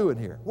Paul doing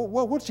here?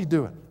 What's he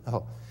doing?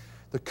 Oh,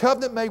 the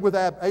covenant made with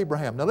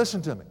Abraham, now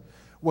listen to me,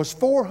 was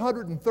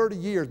 430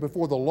 years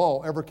before the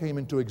law ever came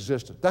into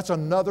existence. That's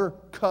another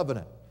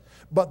covenant.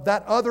 But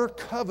that other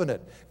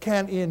covenant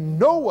can in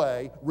no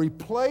way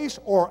replace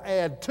or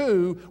add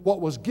to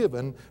what was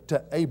given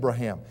to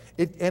Abraham.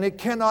 And it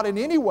cannot in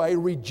any way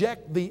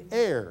reject the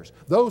heirs.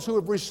 Those who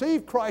have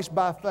received Christ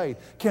by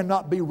faith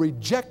cannot be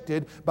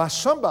rejected by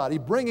somebody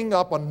bringing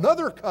up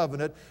another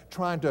covenant,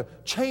 trying to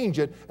change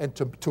it and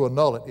to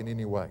annul it in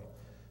any way.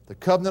 The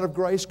covenant of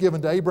grace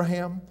given to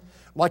Abraham,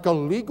 like a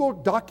legal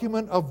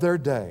document of their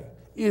day,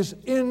 is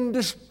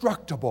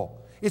indestructible.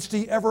 It's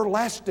the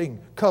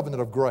everlasting covenant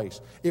of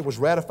grace. It was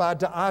ratified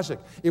to Isaac.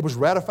 It was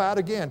ratified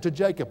again to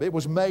Jacob. It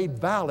was made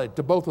valid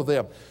to both of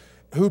them,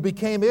 who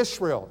became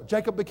Israel.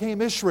 Jacob became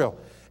Israel.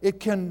 It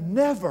can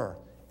never,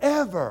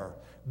 ever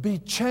be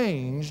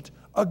changed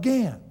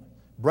again.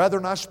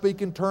 Brethren, I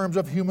speak in terms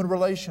of human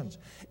relations.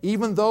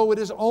 Even though it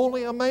is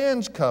only a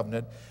man's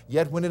covenant,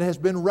 yet when it has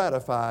been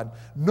ratified,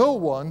 no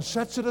one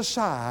sets it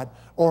aside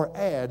or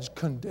adds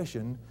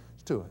conditions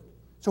to it.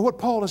 So what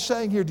Paul is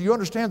saying here, do you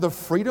understand the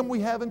freedom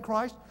we have in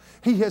Christ?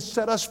 He has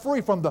set us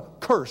free from the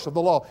curse of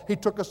the law. He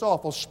took us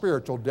off of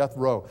spiritual death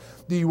row.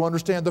 Do you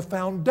understand the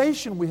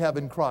foundation we have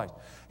in Christ?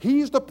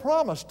 He's the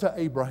promise to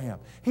Abraham.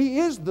 He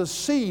is the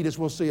seed, as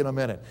we'll see in a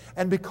minute.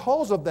 And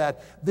because of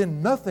that,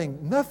 then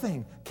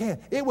nothing can.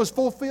 It was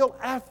fulfilled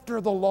after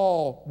the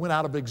law went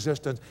out of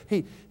existence.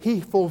 He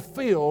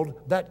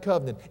fulfilled that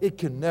covenant. It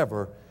can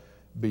never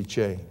be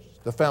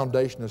changed. The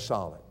foundation is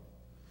solid.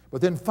 But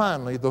then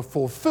finally, the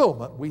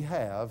fulfillment we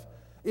have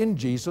in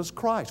Jesus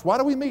Christ. Why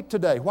do we meet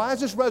today? Why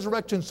is this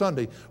Resurrection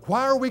Sunday?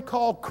 Why are we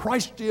called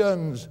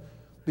Christians?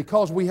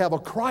 Because we have a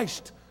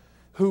Christ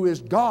who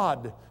is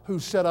God, who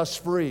set us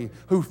free,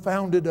 who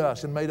founded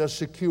us and made us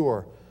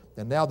secure.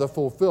 And now the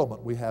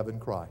fulfillment we have in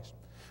Christ.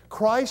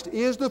 Christ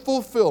is the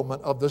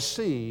fulfillment of the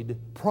seed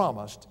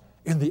promised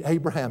in the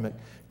Abrahamic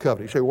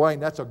covenant. You say, Wayne,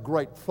 that's a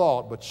great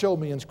thought, but show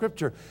me in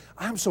Scripture.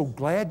 I'm so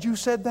glad you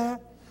said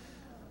that.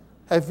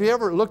 Have you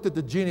ever looked at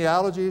the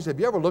genealogies? Have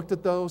you ever looked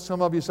at those?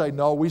 Some of you say,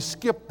 no, we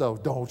skipped those.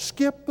 Don't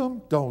skip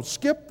them. Don't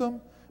skip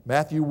them.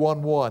 Matthew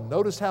 1:1.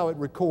 Notice how it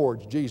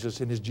records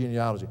Jesus in his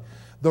genealogy.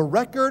 The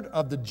record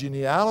of the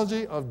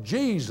genealogy of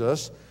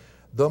Jesus,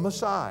 the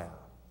Messiah.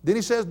 Then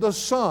he says, the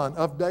son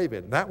of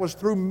David. And that was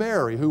through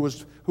Mary, who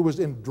was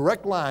in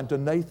direct line to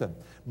Nathan.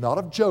 Not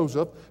of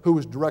Joseph, who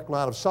was direct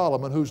line of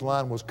Solomon, whose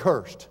line was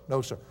cursed.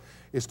 No, sir.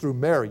 It's through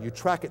Mary. You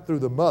track it through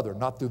the mother,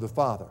 not through the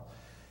father.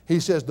 He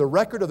says, the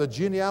record of the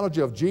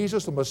genealogy of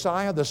Jesus, the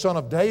Messiah, the son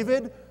of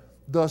David,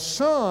 the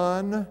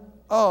son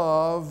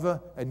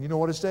of, and you know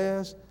what it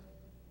says?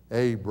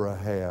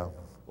 Abraham.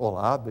 Well,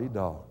 I'll be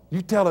dogged.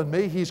 You telling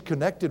me he's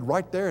connected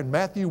right there in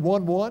Matthew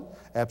 1:1?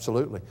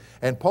 Absolutely.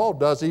 And Paul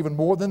does even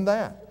more than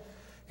that.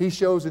 He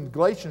shows in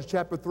Galatians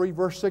chapter 3,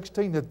 verse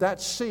 16,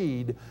 that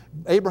seed,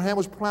 Abraham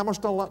was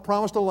promised a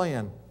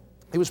land.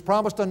 He was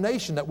promised a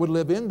nation that would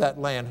live in that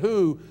land,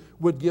 who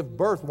would give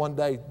birth one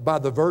day by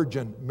the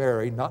Virgin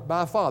Mary, not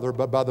by a father,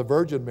 but by the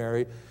Virgin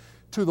Mary,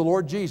 to the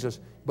Lord Jesus.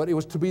 But it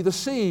was to be the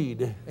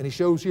seed, and he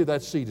shows here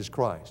that seed is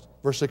Christ.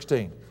 Verse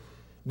 16.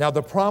 Now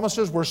the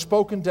promises were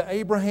spoken to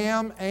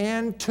Abraham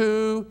and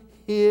to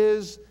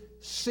his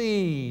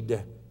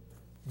seed.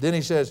 Then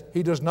he says,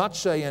 he does not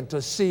say and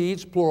to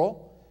seeds,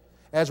 plural,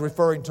 as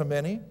referring to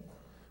many,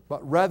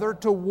 but rather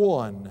to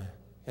one.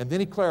 And then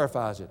he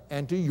clarifies it,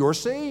 and to your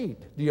seed.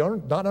 Do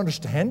you not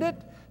understand it?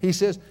 He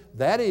says,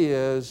 that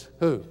is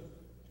who?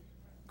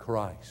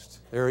 Christ.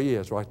 There he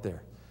is right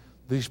there.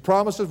 These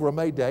promises were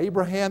made to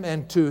Abraham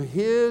and to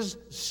his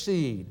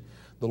seed,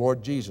 the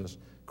Lord Jesus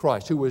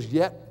Christ, who was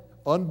yet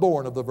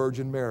unborn of the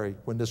Virgin Mary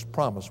when this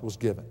promise was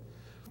given.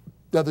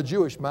 Now the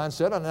Jewish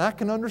mindset, and I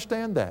can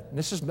understand that. And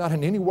this is not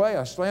in any way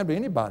I slander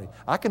anybody.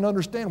 I can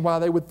understand why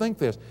they would think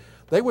this.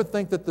 They would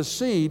think that the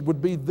seed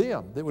would be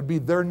them. That would be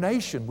their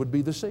nation would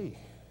be the seed.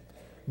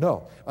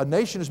 No, a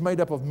nation is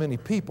made up of many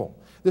people.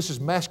 This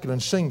is masculine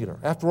singular.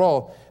 After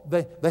all,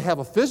 they have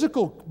a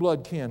physical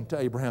blood kin to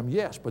Abraham,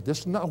 yes, but this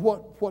is not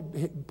what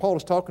Paul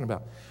is talking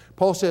about.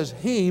 Paul says,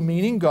 he,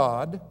 meaning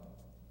God,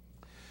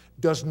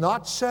 does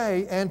not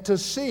say, and to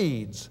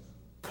seeds,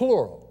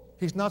 plural.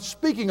 He's not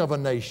speaking of a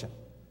nation.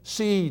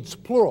 Seeds,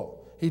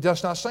 plural. He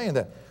does not say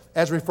that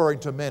as referring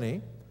to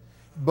many,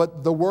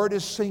 but the word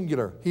is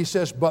singular. He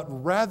says, but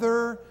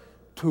rather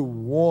to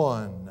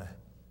one.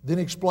 Then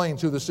he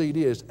explains who the seed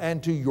is.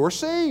 And to your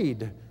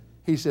seed,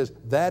 he says,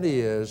 that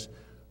is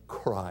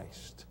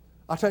Christ.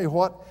 I'll tell you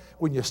what,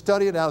 when you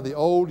study it out of the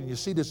Old and you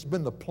see this has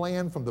been the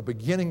plan from the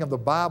beginning of the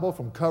Bible,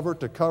 from cover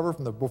to cover,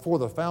 before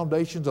the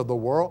foundations of the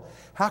world,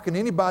 how can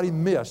anybody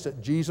miss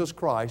that Jesus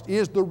Christ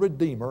is the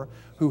Redeemer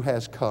who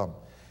has come?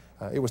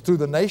 It was through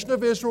the nation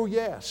of Israel,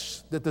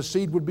 yes, that the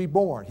seed would be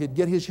born. He'd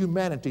get his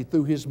humanity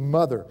through his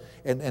mother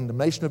and the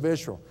nation of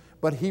Israel.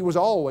 But he was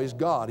always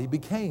God. He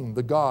became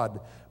the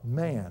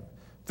God-man.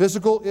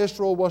 Physical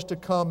Israel was to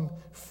come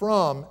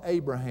from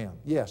Abraham,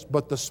 yes,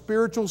 but the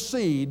spiritual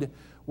seed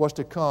was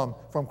to come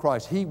from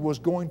Christ. He was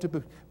going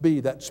to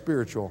be that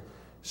spiritual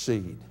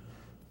seed.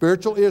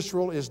 Spiritual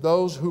Israel is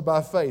those who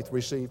by faith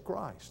receive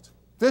Christ.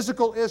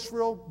 Physical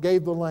Israel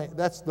gave the land.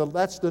 That's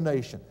the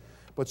nation.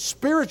 But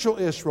spiritual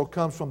Israel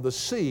comes from the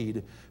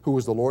seed who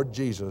is the Lord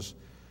Jesus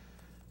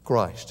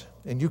Christ.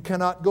 And you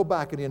cannot go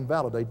back and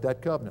invalidate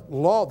that covenant.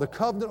 The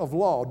covenant of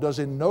law does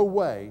in no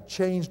way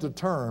change the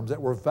terms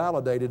that were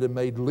validated and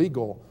made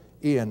legal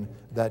in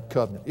that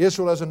covenant.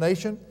 Israel as a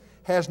nation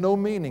has no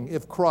meaning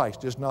if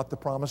Christ is not the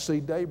promised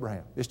seed to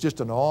Abraham. It's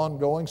just an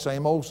ongoing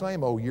same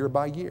old, year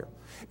by year.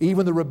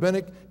 Even the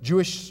rabbinic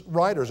Jewish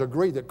writers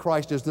agree that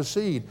Christ is the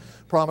seed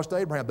promised to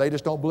Abraham. They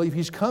just don't believe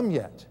he's come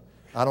yet.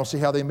 I don't see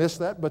how they miss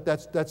that, but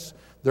that's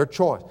their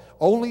choice.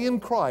 Only in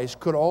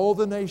Christ could all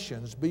the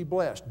nations be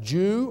blessed,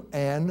 Jew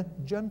and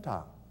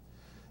Gentile.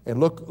 And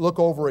look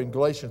over in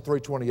Galatians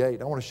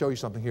 3:28. I want to show you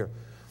something here.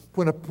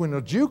 When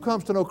a Jew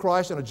comes to know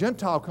Christ and a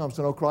Gentile comes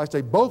to know Christ,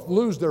 they both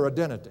lose their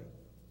identity.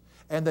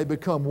 And they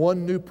become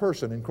one new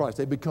person in Christ.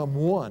 They become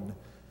one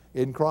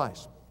in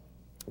Christ.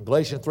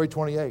 Galatians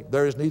 3:28,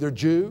 there is neither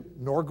Jew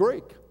nor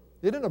Greek.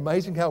 Isn't it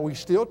amazing how we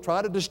still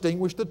try to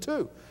distinguish the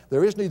two?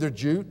 There is neither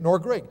Jew nor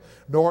Greek,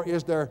 nor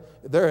is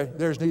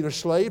there's neither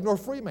slave nor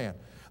free man.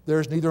 There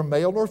is neither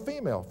male nor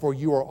female, for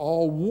you are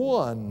all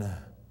one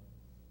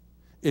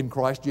in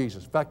Christ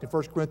Jesus. In fact, in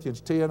 1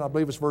 Corinthians 10, I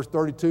believe it's verse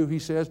 32, he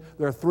says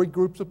there are three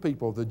groups of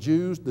people, the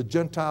Jews, the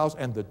Gentiles,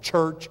 and the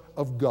church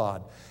of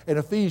God. And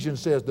Ephesians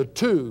says the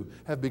two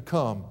have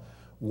become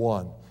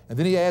one. And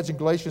then he adds in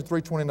Galatians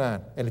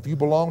 3:29, and if you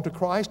belong to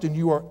Christ, then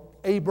you are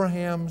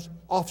Abraham's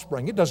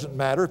offspring. It doesn't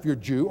matter if you're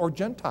Jew or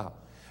Gentile.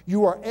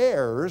 You are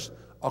heirs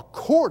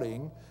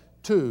according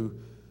to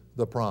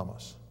the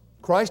promise.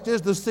 Christ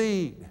is the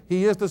seed.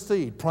 He is the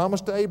seed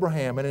promised to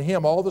Abraham, and in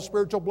him all the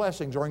spiritual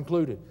blessings are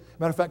included.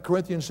 Matter of fact,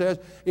 Corinthians says,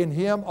 in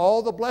him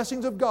all the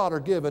blessings of God are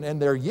given,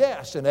 and they're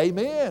yes and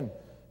amen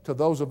to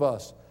those of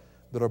us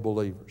that are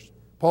believers.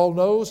 Paul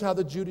knows how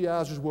the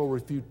Judaizers will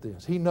refute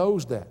this. He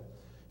knows that.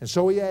 And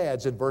so he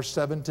adds in verse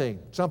 17,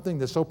 something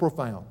that's so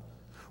profound.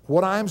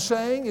 What I am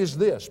saying is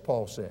this,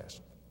 Paul says.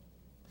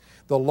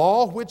 The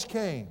law which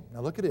came,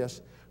 now look at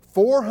this,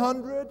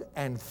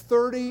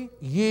 430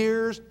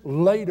 years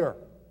later,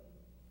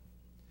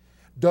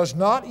 does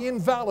not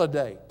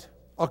invalidate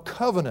a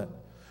covenant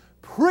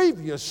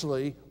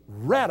previously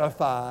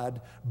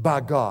ratified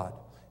by God.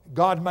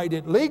 God made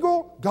it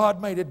legal,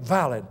 God made it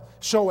valid,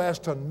 so as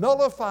to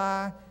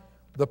nullify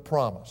the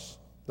promise.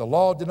 The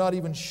law did not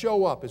even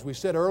show up, as we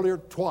said earlier,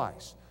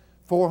 twice,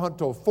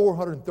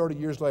 430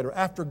 years later,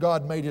 after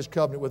God made His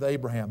covenant with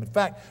Abraham. In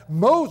fact,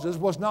 Moses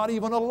was not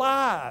even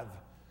alive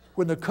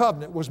when the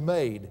covenant was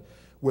made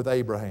with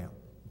Abraham.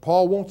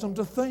 Paul wants them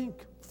to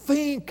think.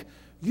 Think.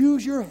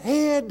 Use your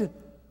head.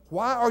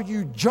 Why are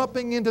you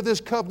jumping into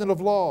this covenant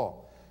of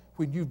law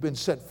when you've been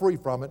set free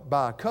from it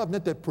by a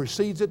covenant that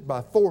precedes it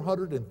by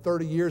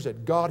 430 years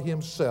that God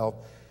Himself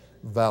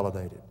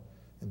validated?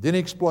 And then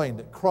he explained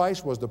that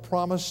Christ was the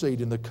promised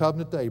seed in the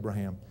covenant to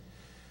Abraham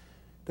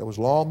that was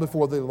long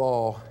before the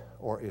law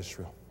or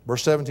Israel.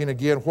 Verse 17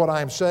 again, what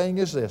I am saying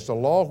is this: the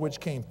law which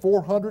came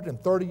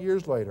 430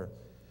 years later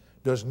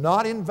does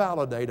not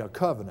invalidate a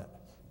covenant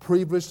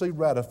previously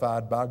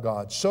ratified by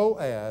God so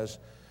as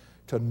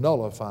to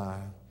nullify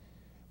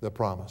the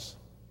promise.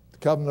 The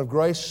covenant of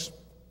grace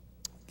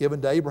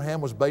given to Abraham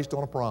was based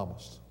on a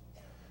promise,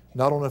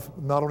 not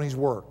on his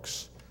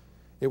works.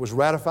 It was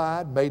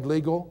ratified, made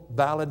legal,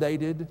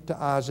 validated to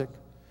Isaac.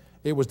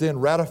 It was then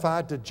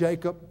ratified to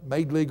Jacob,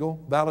 made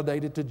legal,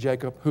 validated to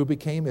Jacob, who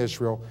became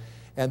Israel.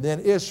 And then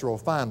Israel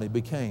finally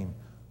became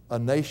a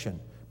nation.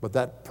 But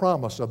that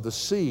promise of the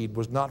seed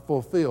was not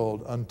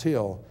fulfilled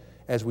until,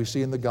 as we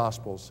see in the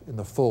Gospels, in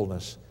the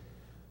fullness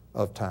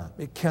of time.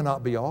 It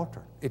cannot be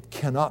altered. It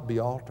cannot be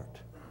altered.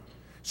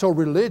 So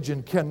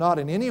religion cannot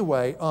in any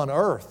way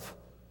unearth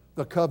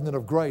the covenant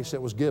of grace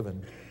that was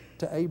given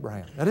to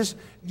Abraham. Now this,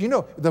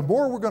 the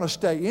more we're going to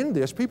stay in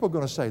this, people are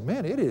going to say,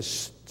 man, it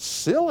is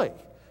silly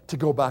to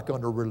go back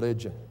under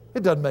religion.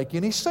 It doesn't make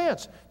any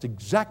sense. It's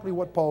exactly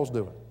what Paul's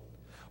doing.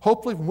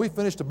 Hopefully when we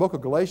finish the book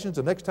of Galatians,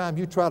 the next time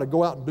you try to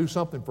go out and do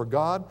something for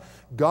God,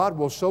 God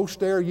will so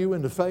stare you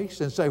in the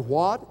face and say,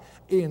 what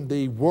in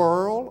the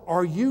world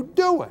are you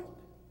doing?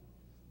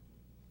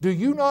 Do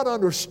you not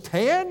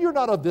understand you're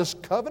not of this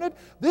covenant?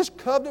 This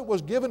covenant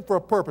was given for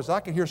a purpose.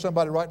 I can hear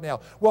somebody right now.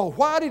 Well,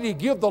 why did He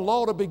give the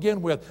law to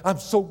begin with? I'm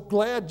so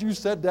glad you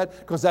said that,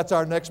 because that's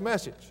our next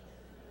message.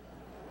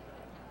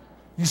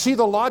 You see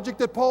the logic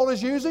that Paul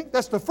is using?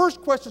 That's the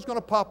first question that's going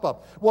to pop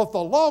up. Well, if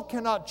the law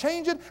cannot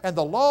change it and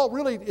the law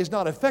really is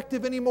not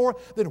effective anymore,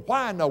 then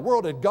why in the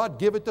world did God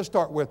give it to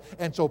start with?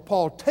 And so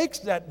Paul takes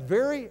that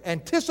very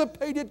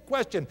anticipated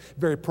question,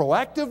 very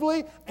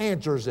proactively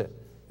answers it.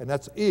 And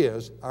that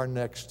is our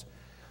next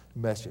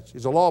message.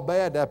 Is the law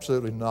bad?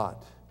 Absolutely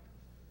not.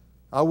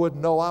 I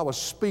wouldn't know I was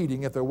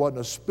speeding if there wasn't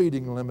a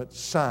speeding limit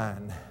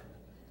sign.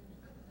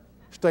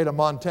 State of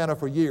Montana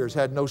for years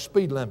had no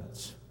speed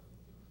limits.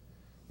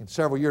 And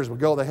several years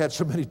ago, they had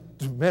so many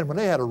men, when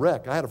they had a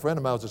wreck, I had a friend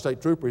of mine who was a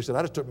state trooper. He said,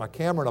 I just took my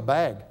camera in a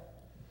bag.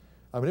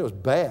 I mean, it was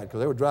bad because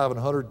they were driving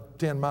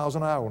 110 miles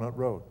an hour on that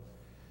road.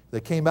 They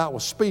came out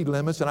with speed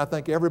limits, and I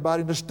think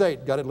everybody in the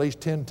state got at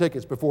least 10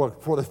 tickets before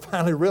they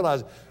finally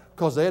realized,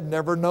 because they had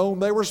never known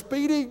they were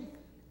speeding.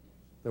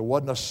 There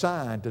wasn't a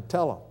sign to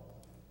tell them.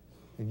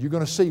 And you're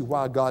going to see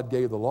why God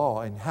gave the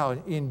law and how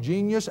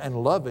ingenious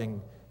and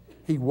loving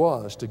He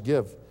was to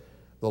give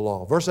the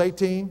law. Verse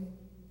 18,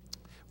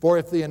 for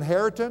if the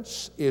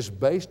inheritance is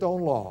based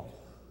on law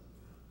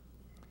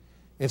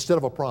instead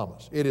of a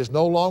promise, it is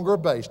no longer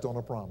based on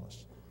a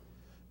promise.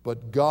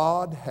 But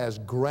God has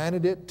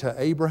granted it to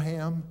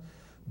Abraham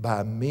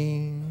by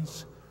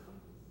means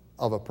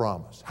of a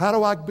promise. How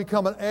do I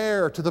become an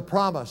heir to the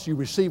promise? You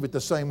receive it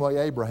the same way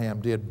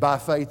Abraham did, by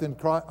faith in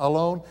Christ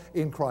alone,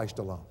 in Christ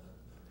alone.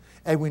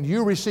 And when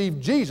you receive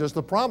Jesus,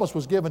 the promise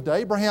was given to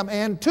Abraham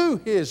and to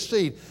his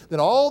seed. Then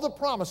all the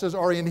promises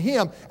are in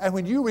Him. And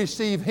when you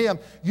receive Him,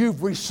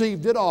 you've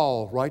received it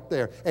all right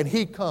there. And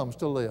He comes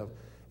to live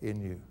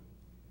in you.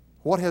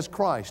 What has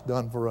Christ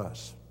done for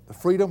us? The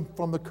freedom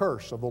from the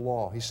curse of the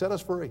law. He set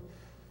us free.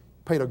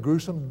 Paid a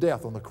gruesome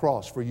death on the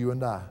cross for you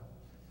and I.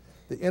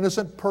 The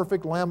innocent,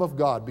 perfect Lamb of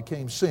God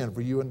became sin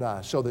for you and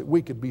I so that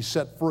we could be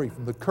set free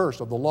from the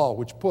curse of the law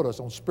which put us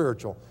on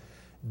spiritual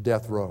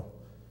death row.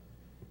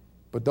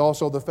 But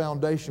also the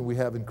foundation we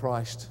have in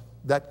Christ,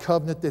 that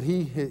covenant that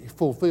He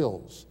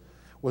fulfills,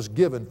 was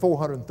given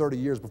 430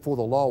 years before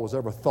the law was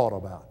ever thought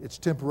about. It's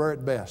temporary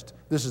at best.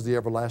 This is the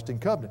everlasting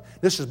covenant.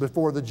 This is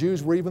before the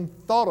Jews were even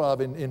thought of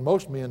in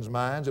most men's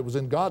minds. It was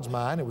in God's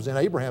mind. It was in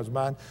Abraham's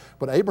mind.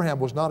 But Abraham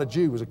was not a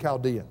Jew. He was a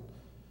Chaldean.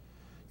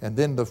 And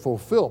then the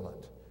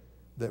fulfillment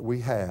that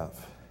we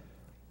have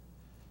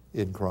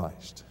in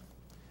Christ.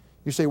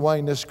 You say,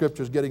 Wayne, this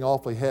scripture is getting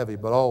awfully heavy,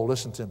 but oh,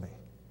 listen to me.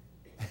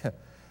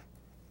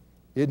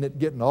 Isn't it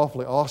getting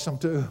awfully awesome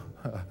too?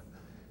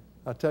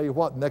 I tell you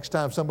what, next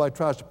time somebody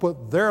tries to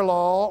put their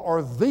law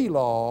or the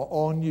law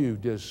on you,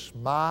 just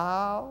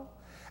smile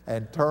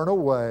and turn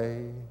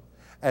away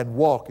and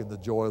walk in the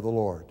joy of the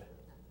Lord.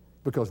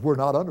 Because we're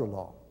not under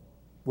law.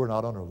 We're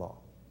not under law.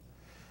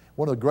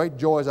 One of the great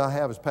joys I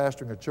have as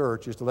pastoring a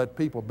church is to let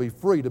people be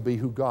free to be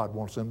who God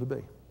wants them to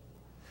be.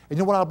 And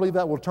you know what I believe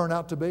that will turn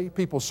out to be?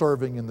 People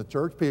serving in the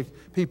church,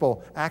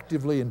 people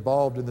actively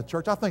involved in the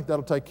church. I think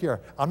that'll take care.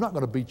 I'm not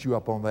going to beat you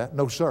up on that.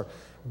 No, sir.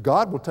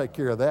 God will take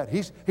care of that.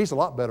 He's a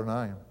lot better than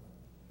I am.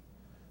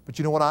 But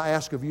you know what I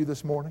ask of you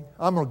this morning?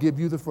 I'm going to give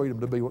you the freedom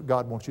to be what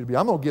God wants you to be.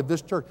 I'm going to give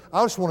this church.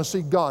 I just want to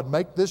see God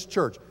make this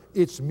church,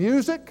 its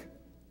music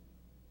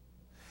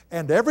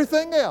and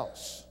everything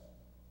else.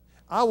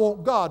 I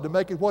want God to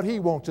make it what He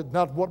wants it,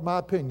 not what my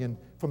opinion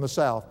from the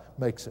South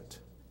makes it.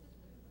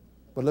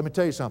 But let me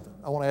tell you something.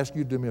 I want to ask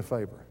you to do me a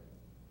favor.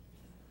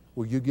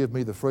 Will you give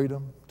me the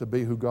freedom to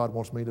be who God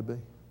wants me to be?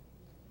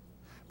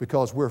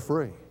 Because we're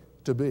free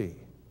to be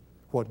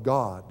what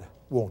God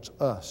wants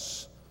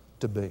us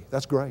to be.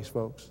 That's grace,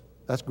 folks.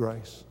 That's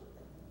grace.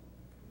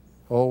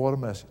 Oh, what a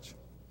message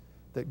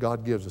that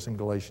God gives us in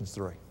Galatians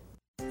 3.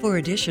 For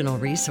additional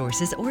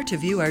resources or to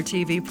view our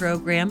TV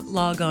program,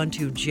 log on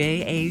to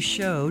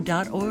jashow.org.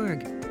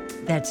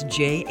 That's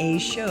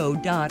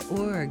jashow.org.